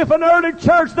 if an early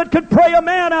church that could pray a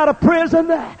man out of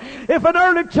prison, if an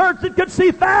early church that could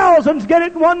see thousands get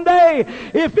it one day,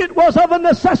 if it was of a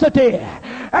necessity,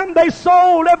 and they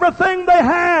sold everything they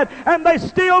had, and they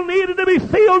still needed to be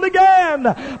filled again,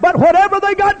 but whatever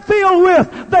they got filled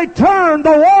with, they turned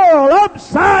the world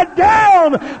upside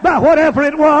down by whatever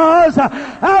it was.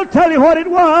 I'll tell you what it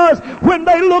was. When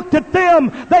they looked at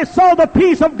them, they saw the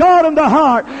peace of God in the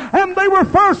heart, and they were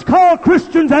first called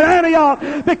Christians at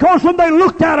Antioch because when they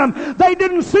looked at them, they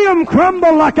didn't see them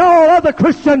crumble like all other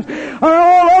Christians or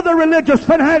all other religious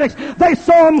fanatics. They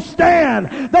saw them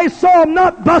stand. They saw them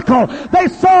not buckle. They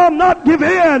saw them not give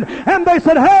in. And they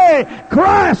said, hey,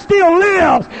 Christ still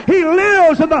lives. He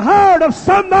lives in the heart of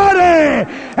somebody.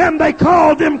 And they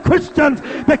called them Christians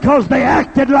because they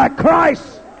acted like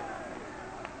Christ.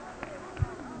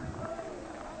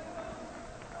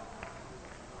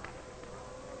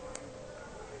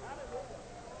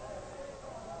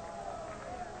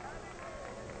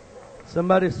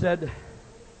 Somebody said,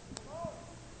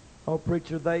 oh,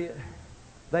 preacher,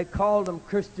 they called them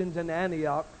Christians in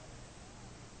Antioch.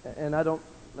 And I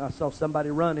saw somebody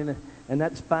running, and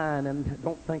that's fine. And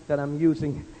don't think that I'm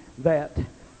using that.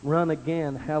 Run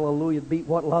again. Hallelujah. Beat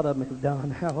what a lot of them have done.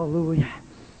 Hallelujah.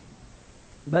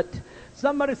 But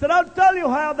somebody said, I'll tell you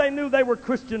how they knew they were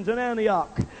Christians in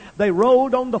Antioch. They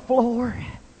rolled on the floor.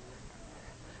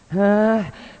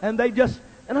 And they just...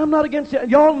 And I'm not against you.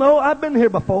 Y'all know I've been here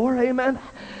before. Amen.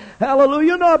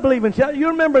 Hallelujah. You know I believe in shouting. You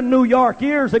remember New York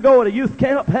years ago at a youth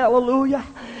camp? Hallelujah.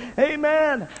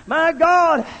 Amen. My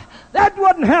God, that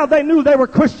wasn't how they knew they were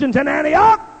Christians in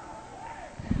Antioch.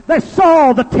 They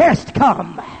saw the test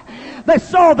come. They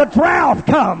saw the drought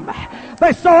come.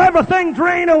 They saw everything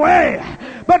drain away.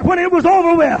 But when it was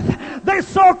over with, they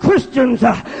saw Christians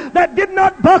that did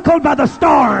not buckle by the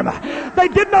storm. They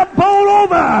did not bowl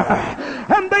over.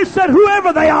 And they said,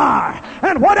 whoever they are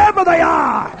and whatever they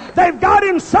are, they've got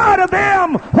inside of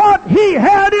them what he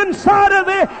had inside of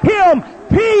him.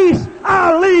 Peace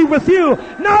I leave with you.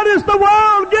 Not as the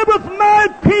world giveth, my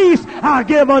peace I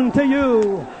give unto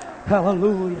you.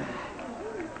 Hallelujah.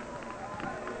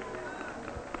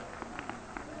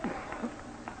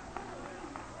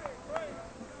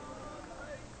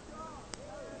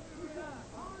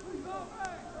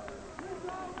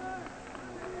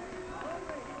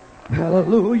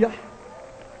 Hallelujah.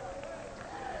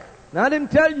 Now, I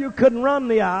didn't tell you couldn't run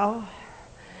the aisle.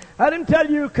 I didn't tell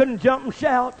you couldn't jump and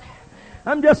shout.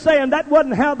 I'm just saying that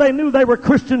wasn't how they knew they were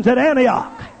Christians at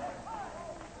Antioch.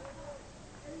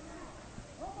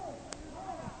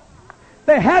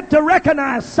 They had to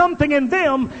recognize something in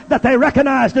them that they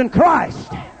recognized in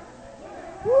Christ.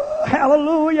 Woo,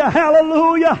 hallelujah,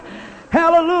 hallelujah,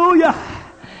 hallelujah.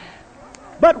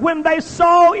 But when they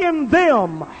saw in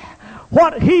them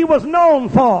what he was known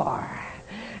for,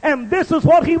 and this is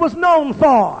what he was known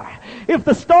for. If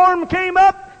the storm came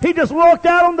up, he just walked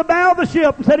out on the bow of the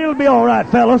ship and said, it'll be all right,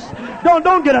 fellas.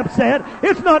 Don't get upset.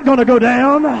 It's not going to go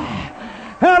down.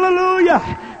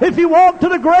 Hallelujah. If he walked to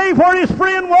the grave where his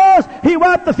friend was, he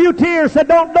wiped a few tears, said,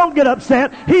 don't get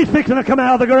upset. He's fixing to come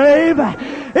out of the grave.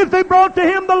 If they brought to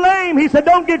him the lame, he said,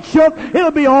 don't get shook. It'll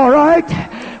be all right.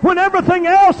 When everything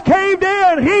else caved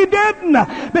in, he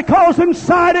didn't. Because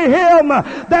inside of him,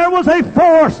 there was a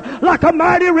force like a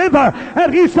mighty river.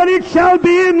 And he said, it shall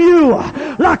be in you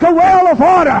like a well of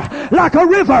water, like a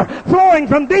river flowing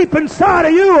from deep inside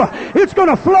of you. It's going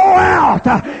to flow out.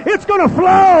 It's going to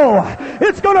flow.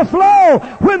 It's going to flow.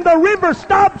 When the river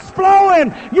stops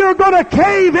flowing, you're going to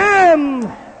cave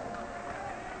in.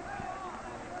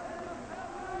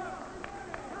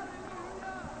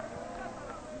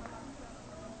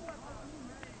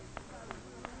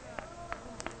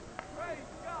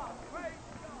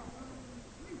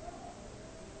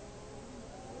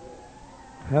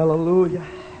 Hallelujah.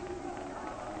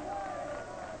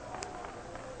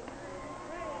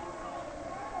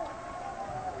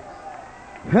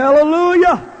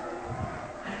 Hallelujah.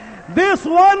 This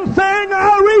one thing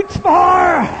I reach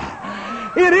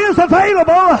for, it is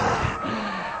available.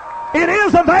 It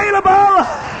is available.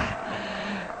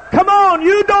 Come on,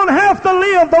 you don't have to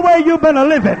live the way you've been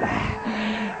living.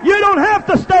 You don't have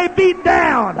to stay beat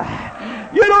down.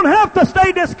 You don't have to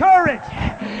stay discouraged.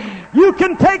 You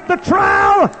can take the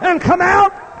trial and come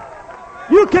out.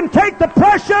 You can take the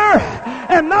pressure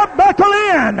and not buckle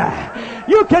in.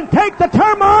 You can take the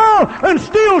turmoil and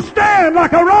still stand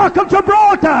like a rock of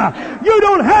Gibraltar. You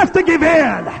don't have to give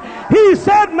in. He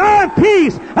said, my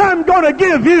peace I'm going to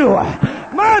give you.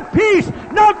 My peace,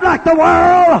 not like the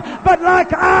world, but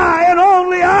like I and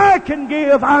only I can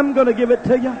give. I'm going to give it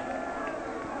to you.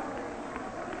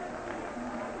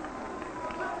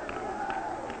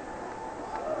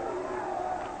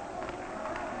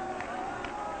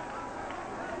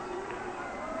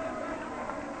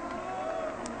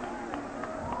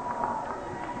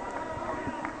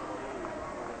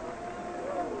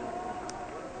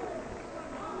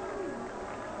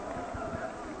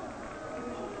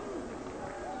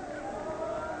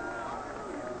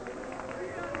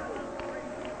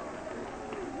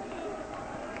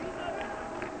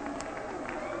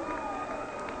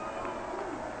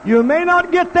 You may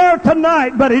not get there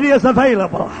tonight, but it is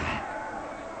available.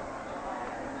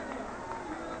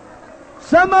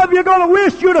 Some of you are going to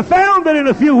wish you'd have found it in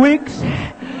a few weeks.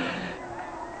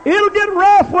 It'll get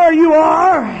rough where you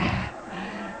are.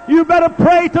 You better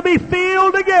pray to be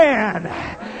filled again.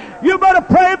 You better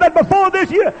pray that before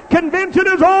this year convention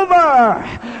is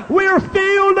over, we're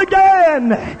filled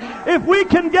again. If we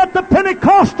can get the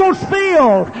Pentecostals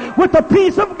filled with the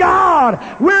peace of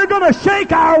God, we're going to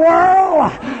shake our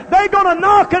world. They're going to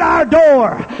knock at our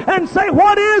door and say,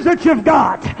 what is it you've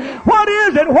got? What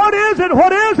is it? What is it?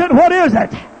 What is it? What is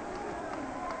it?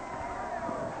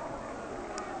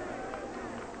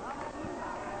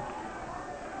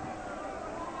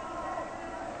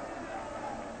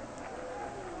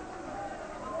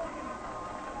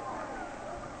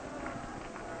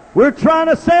 We're trying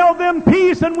to sell them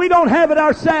peace and we don't have it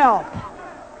ourselves.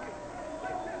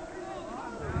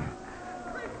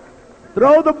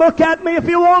 Throw the book at me if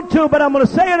you want to, but I'm going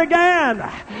to say it again.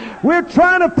 We're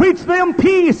trying to preach them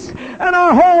peace, and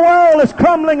our whole world is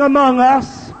crumbling among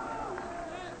us.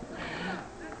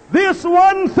 This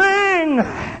one thing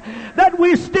that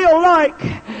we still like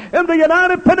in the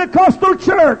United Pentecostal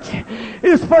Church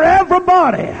is for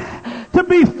everybody to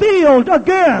be filled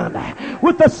again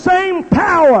with the same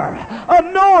power,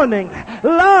 anointing,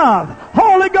 love,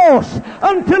 Holy Ghost,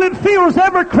 until it fills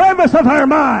every crevice of our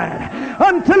mind,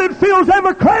 until it fills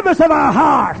every crevice of our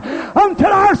heart,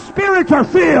 until our spirits are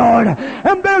filled.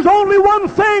 And there's only one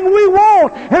thing we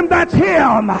want, and that's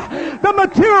Him. The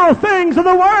material things of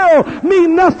the world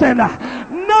mean nothing.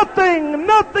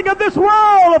 Nothing of this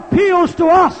world appeals to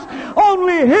us.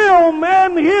 Only Him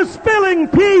and His filling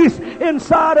peace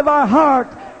inside of our heart.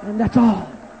 And that's all.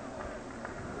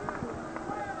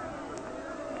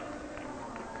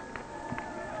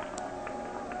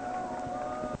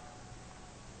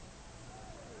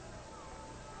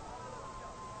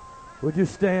 Would you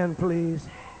stand, please?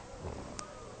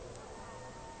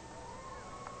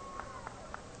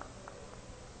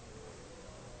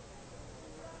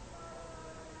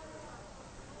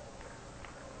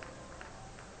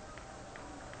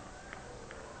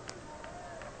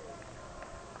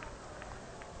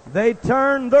 They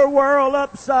turned their world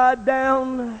upside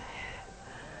down.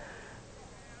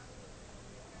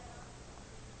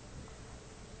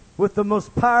 With the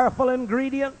most powerful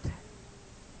ingredient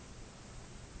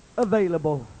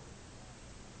available.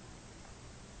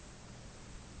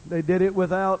 They did it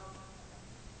without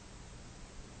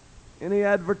any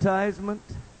advertisement.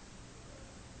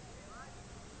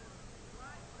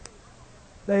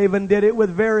 They even did it with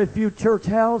very few church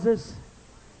houses.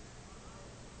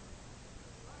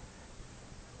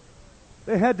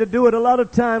 They had to do it a lot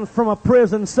of times from a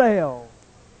prison cell.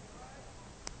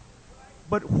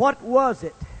 But what was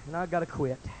it? And I got to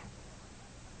quit.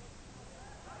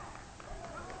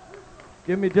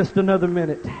 Give me just another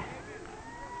minute.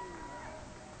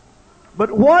 But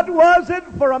what was it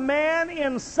for a man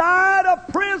inside a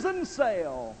prison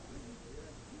cell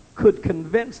could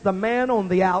convince the man on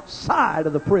the outside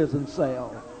of the prison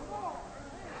cell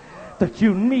that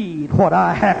you need what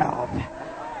I have?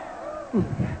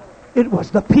 It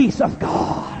was the peace of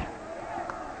God.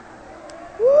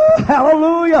 Woo,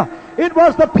 hallelujah. It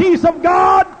was the peace of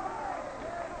God.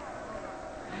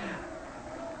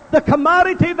 The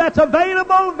commodity that's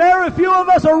available, very few of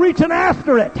us are reaching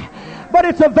after it. But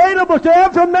it's available to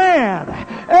every man,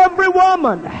 every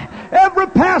woman, every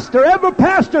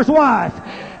pastor's wife,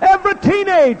 every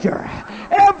teenager,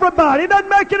 everybody. It doesn't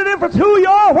make any difference who you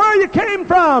are, where you came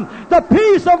from. The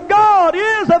peace of God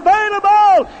is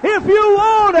available if you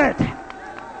want it.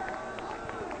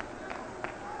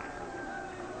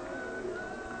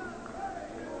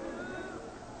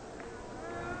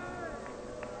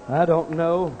 I don't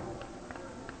know.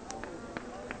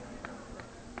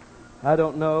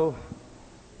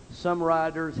 Some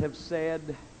writers have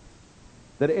said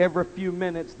that every few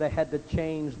minutes they had to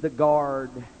change the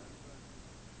guard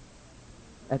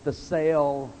at the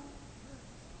cell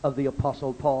of the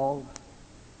Apostle Paul.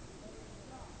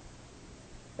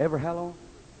 Every how long?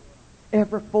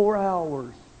 Every 4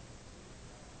 hours.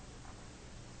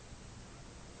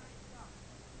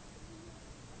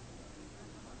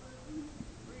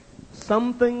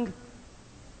 Something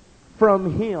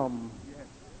from him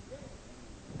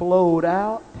flowed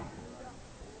out,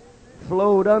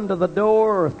 flowed under the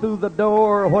door or through the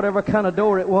door or whatever kind of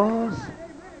door it was,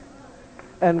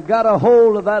 and got a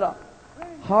hold of that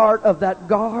heart of that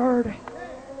guard,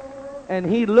 and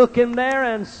he'd look in there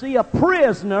and see a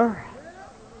prisoner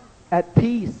at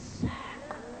peace.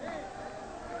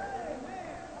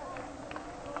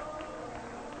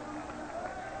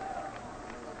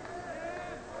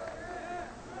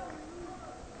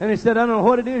 And he said, I don't know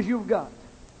what it is you've got.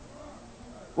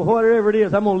 Well, whatever it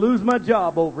is, I'm going to lose my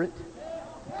job over it.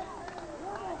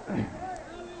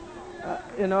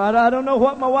 I don't know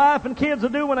what my wife and kids will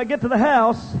do when I get to the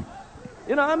house.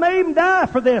 I may even die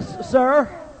for this, sir.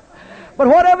 But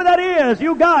whatever that is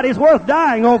you got is worth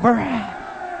dying over.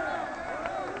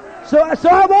 So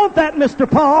I want that, Mr.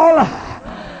 Paul.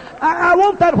 I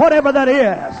want that, whatever that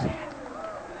is.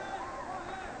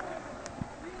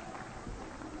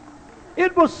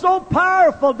 It was so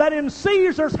powerful that in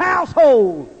Caesar's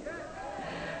household,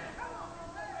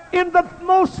 in the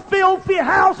most filthy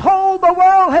household the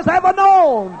world has ever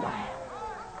known,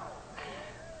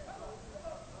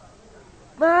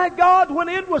 my God, when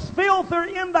it was filthier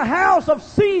in the house of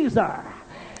Caesar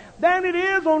than it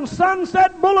is on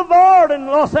Sunset Boulevard in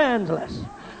Los Angeles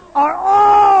or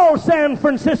all San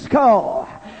Francisco,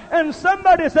 And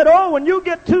somebody said, oh, when you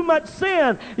get too much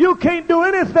sin, you can't do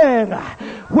anything.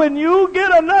 When you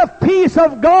get enough peace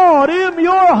of God in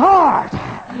your heart,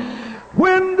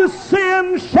 when the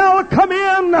sin shall come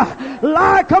in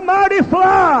like a mighty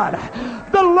flood,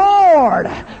 the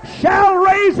Lord shall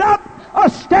raise up a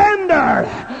standard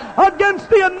against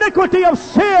the iniquity of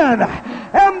sin.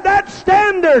 And that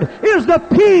standard is the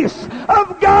peace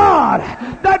of God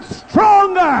that's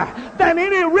stronger than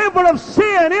any river of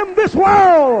sin in this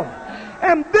world.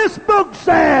 And this book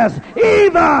says,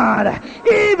 even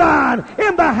in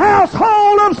the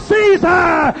household of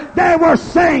Caesar, there were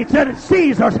saints in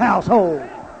Caesar's household.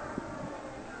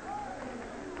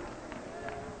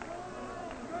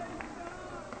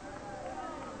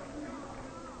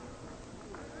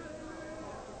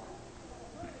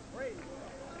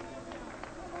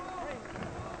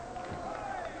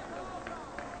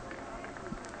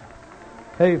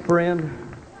 Hey,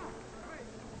 friend,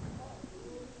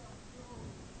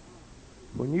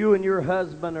 when you and your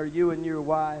husband or you and your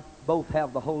wife both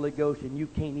have the Holy Ghost and you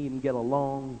can't even get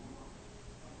along,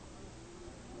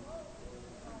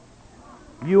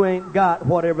 you ain't got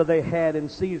whatever they had in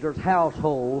Caesar's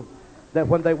household, that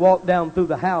when they walked down through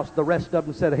the house, the rest of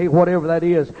them said, hey, whatever that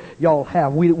is y'all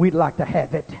have, we'd like to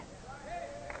have it.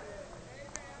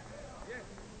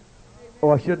 Oh,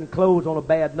 I shouldn't close on a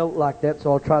bad note like that,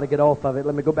 so I'll try to get off of it.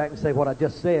 Let me go back and say what I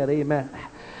just said. Amen.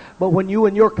 But when you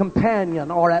and your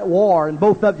companion are at war and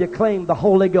both of you claim the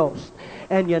Holy Ghost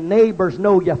and your neighbors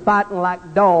know you're fighting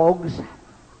like dogs,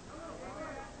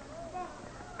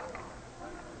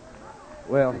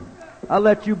 well, I'll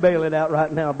let you bail it out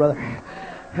right now, brother.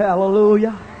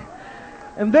 Hallelujah.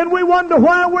 And then we wonder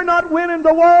why we're not winning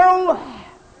the world.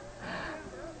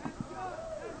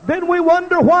 Then we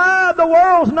wonder why the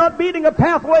world's not beating a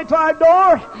pathway to our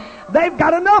door. They've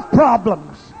got enough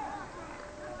problems.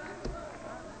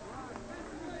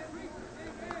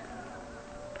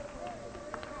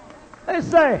 They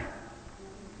say,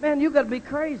 man, you got to be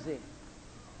crazy.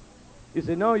 You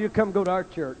say, no, you come go to our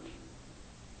church.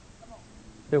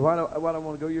 Say, why do I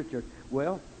want to go to your church?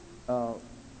 Well,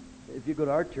 if you go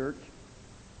to our church,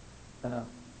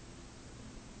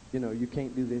 you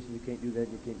can't do this, and you can't do that,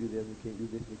 and you can't do this, and you can't do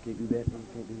this, and you can't do that, and you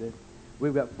can't do this.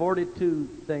 We've got 42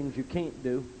 things you can't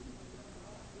do,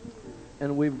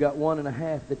 and we've got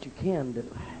 1.5 that you can do.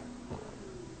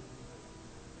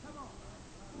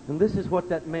 And this is what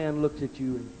that man looks at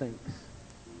you and thinks.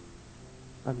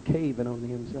 I'm caving on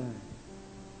the inside.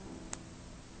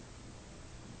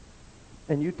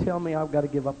 And you tell me I've got to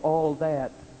give up all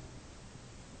that,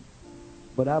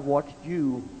 but I've watched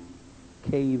you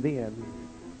cave in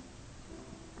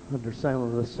under some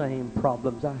of the same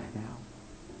problems I have.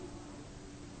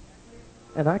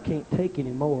 And I can't take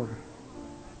any more.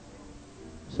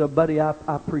 So, buddy, I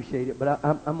appreciate it, but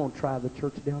I'm going to try the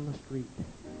church down the street.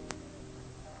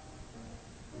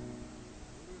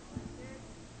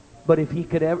 But if he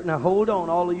could ever... Now, hold on,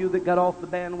 all of you that got off the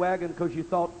bandwagon because you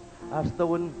thought I was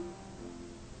throwing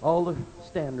all the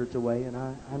standards away, and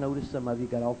I noticed some of you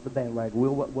got off the bandwagon.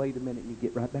 We'll wait a minute and you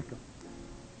get right back up.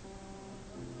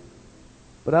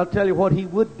 But I'll tell you what he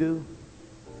would do,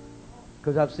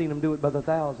 because I've seen him do it by the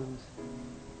thousands.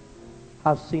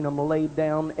 I've seen him lay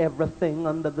down everything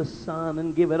under the sun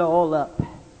and give it all up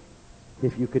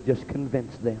if you could just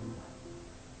convince them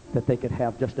that they could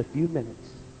have just a few minutes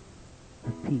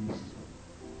of peace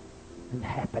and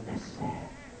happiness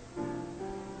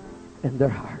in their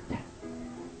heart.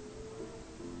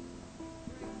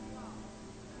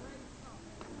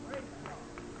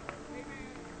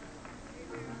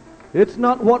 It's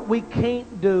not what we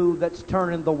can't do that's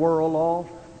turning the world off.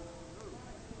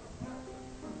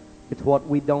 It's what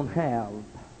we don't have.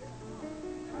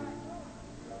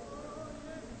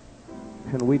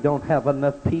 And we don't have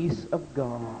enough peace of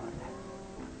God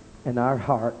in our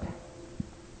heart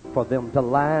for them to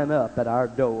line up at our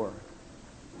door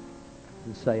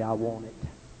and say, I want it.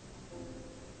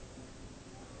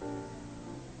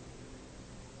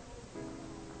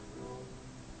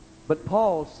 But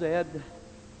Paul said,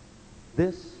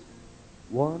 this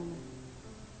one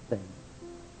thing.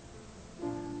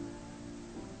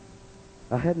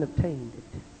 I hadn't obtained it,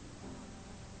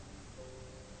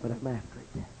 but I'm after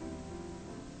it.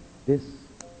 This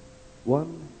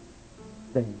one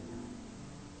thing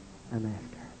I'm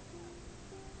after.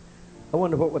 I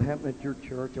wonder what would happen at your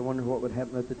church. I wonder what would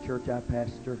happen at the church I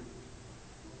pastor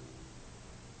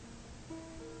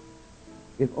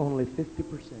if only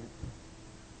 50%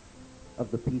 of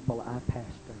the people I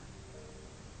pastor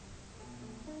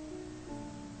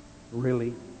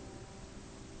really?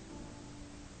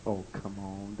 Oh, come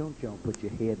on. Don't y'all put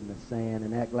your head in the sand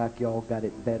and act like y'all got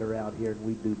it better out here than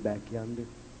we do back yonder.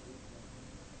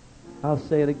 I'll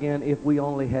say it again, if we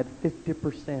only had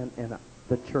 50% in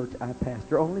the church I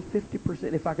pastor, only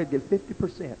 50%, if I could get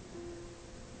 50%,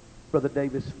 Brother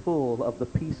Davis, full of the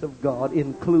peace of God,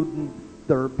 including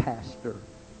their pastor.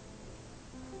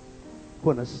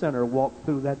 When a sinner walked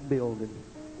through that building,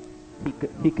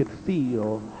 he could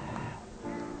feel,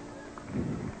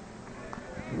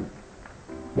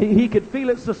 he could feel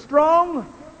it so strong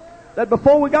that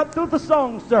before we got through the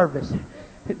song service,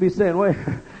 he'd be saying, "Wait,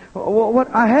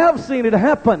 what? I have seen it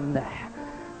happen."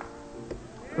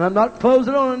 And I'm not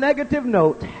closing on a negative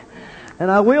note.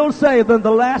 And I will say that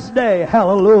the last day,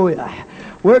 hallelujah,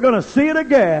 we're going to see it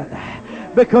again.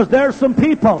 Because there's some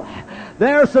people,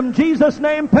 there are some Jesus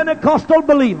name Pentecostal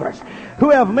believers who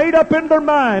have made up in their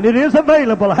mind it is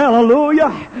available,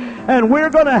 hallelujah, and we're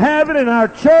going to have it in our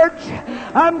church.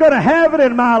 I'm going to have it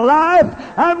in my life.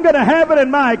 I'm going to have it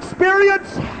in my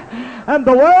experience. And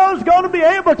the world's going to be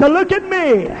able to look at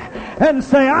me and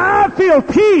say, "I feel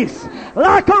peace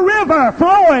like a river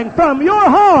flowing from your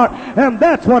heart." And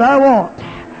that's what I want.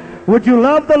 Would you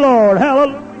love the Lord?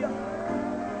 Hallelujah.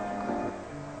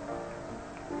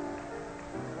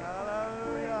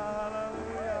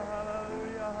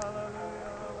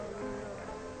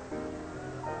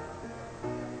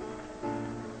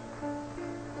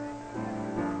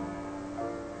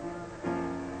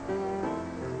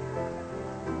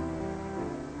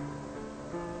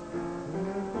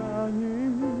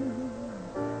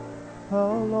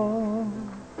 How long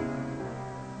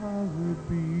I will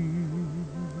be.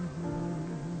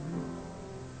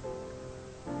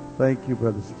 Thank you,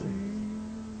 Brother Steve.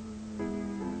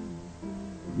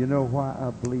 You know why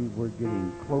I believe we're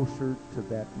getting closer to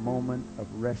that moment of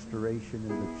restoration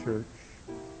in the church?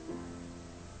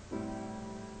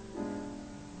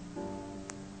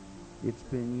 It's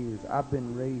been years. I've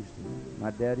been raised in it.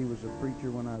 My daddy was a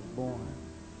preacher when I was born.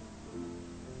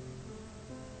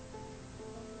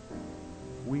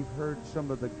 We've heard some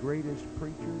of the greatest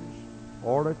preachers,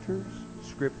 orators,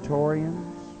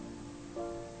 scriptorians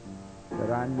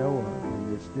that I know of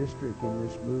in this district, in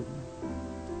this movement.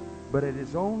 But it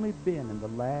has only been in the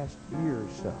last year or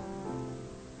so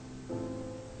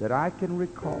that I can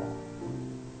recall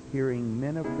hearing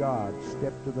men of God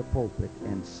step to the pulpit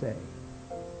and say,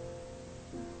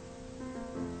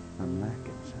 "I'm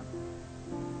lacking something."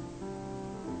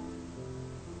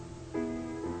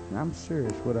 And I'm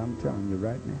serious what I'm telling you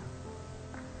right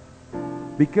now.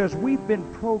 Because we've been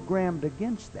programmed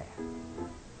against that.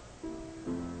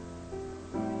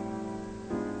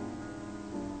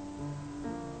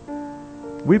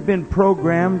 We've been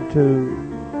programmed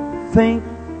to think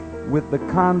with the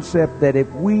concept that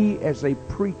if we as a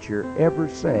preacher ever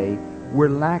say we're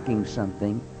lacking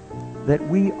something, that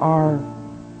we are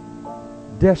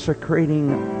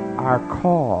desecrating our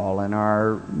call and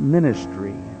our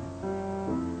ministry.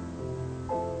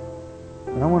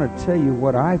 And I want to tell you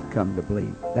what I've come to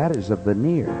believe. That is a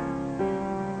veneer.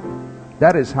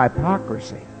 That is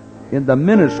hypocrisy in the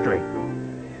ministry.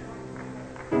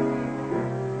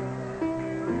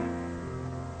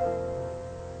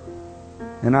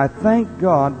 And I thank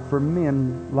God for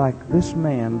men like this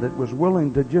man that was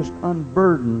willing to just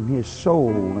unburden his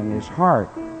soul and his heart.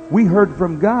 We heard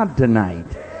from God tonight.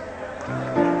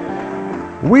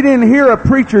 We didn't hear a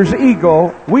preacher's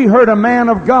ego. We heard a man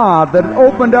of God that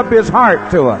opened up his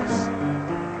heart to us.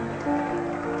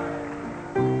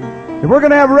 If we're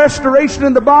going to have restoration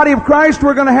in the body of Christ,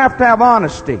 we're going to have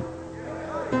honesty,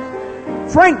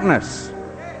 frankness,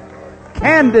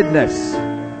 candidness.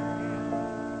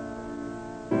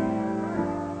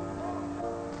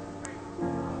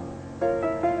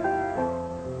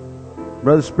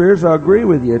 Brother Spears, I agree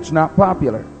with you. It's not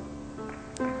popular.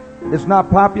 It's not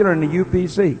popular in the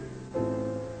UPC.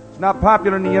 It's not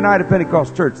popular in the United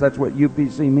Pentecostal Church. That's what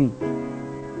UPC means.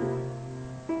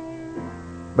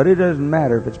 But it doesn't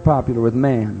matter if it's popular with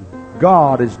man.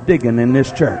 God is digging in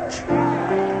this church.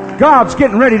 God's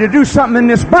getting ready to do something in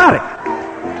this body.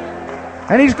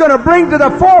 And He's going to bring to the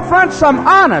forefront some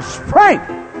honest, frank,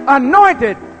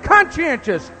 anointed,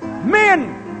 conscientious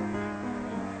men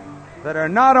that are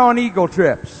not on ego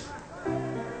trips,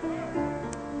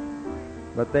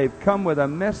 but they've come with a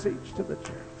message to the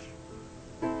church.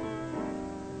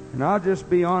 And I'll just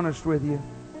be honest with you,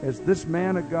 as this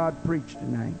man of God preached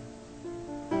tonight,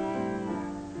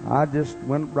 I just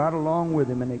went right along with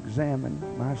him and examined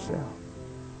myself.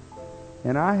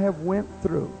 And I have went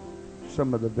through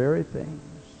some of the very things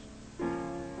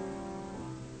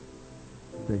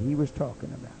that he was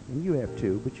talking about. And you have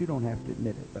too, but you don't have to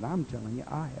admit it. But I'm telling you,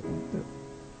 I have went through.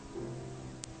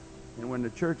 And when the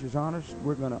church is honest,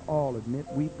 we're going to all admit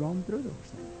we've gone through those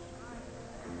things.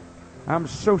 I'm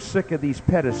so sick of these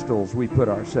pedestals we put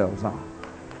ourselves on.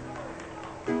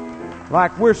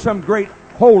 Like we're some great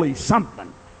holy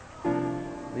something.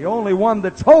 The only one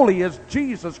that's holy is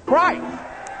Jesus Christ.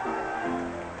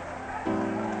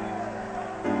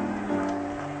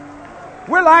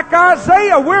 We're like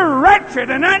Isaiah. We're wretched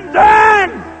and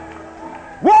undone.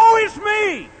 Woe is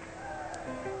me.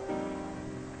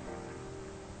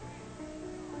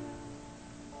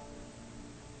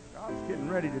 God's getting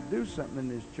ready to do something in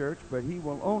this church, but He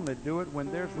will only do it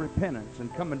when there's repentance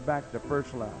and coming back to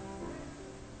first love.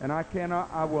 And I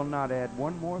will not add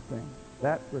one more thing.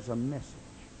 That was a message.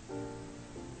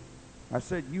 I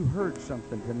said, you heard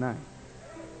something tonight.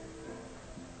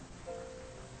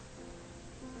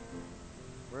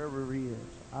 Wherever he is.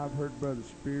 I've heard Brother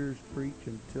Spears preach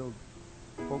until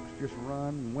folks just run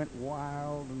and went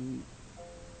wild. And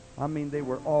I mean, they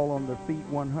were all on their feet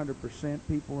 100%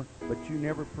 people. But you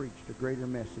never preached a greater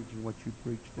message than what you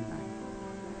preached tonight.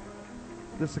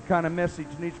 This is the kind of message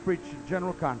needs preached at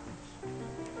General Conference.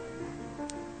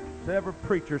 So every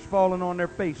preacher's falling on their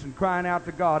face and crying out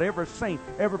to God. Every saint,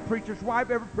 every preacher's wife,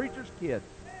 every preacher's kid.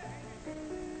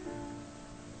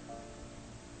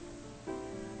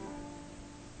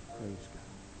 Praise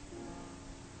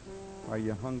God. Are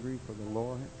you hungry for the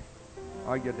Lord?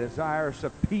 Are you desirous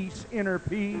of peace, inner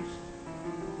peace?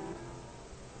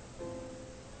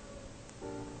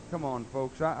 Come on,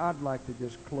 folks. I'd like to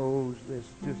just close this,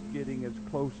 just getting as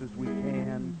close as we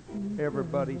can.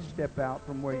 Everybody step out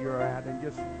from where you're at and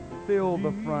just fill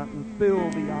the front and fill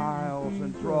the aisles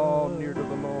and draw near to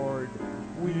the Lord.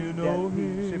 We need that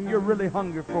peace. If you're really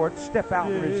hungry for it, step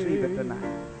out and receive it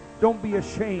tonight. Don't be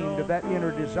ashamed of that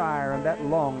inner desire and that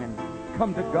longing.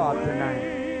 Come to God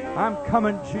tonight. I'm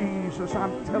coming, Jesus.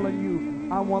 I'm telling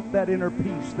you, I want that inner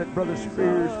peace that Brother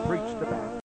Spears preached about.